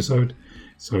this episode.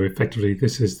 So effectively,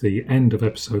 this is the end of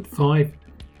episode 5,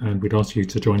 and we'd ask you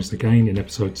to join us again in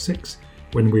episode 6,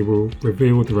 when we will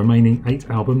reveal the remaining 8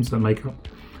 albums that make up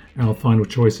our final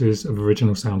choices of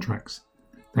original soundtracks.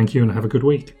 Thank you and have a good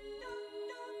week.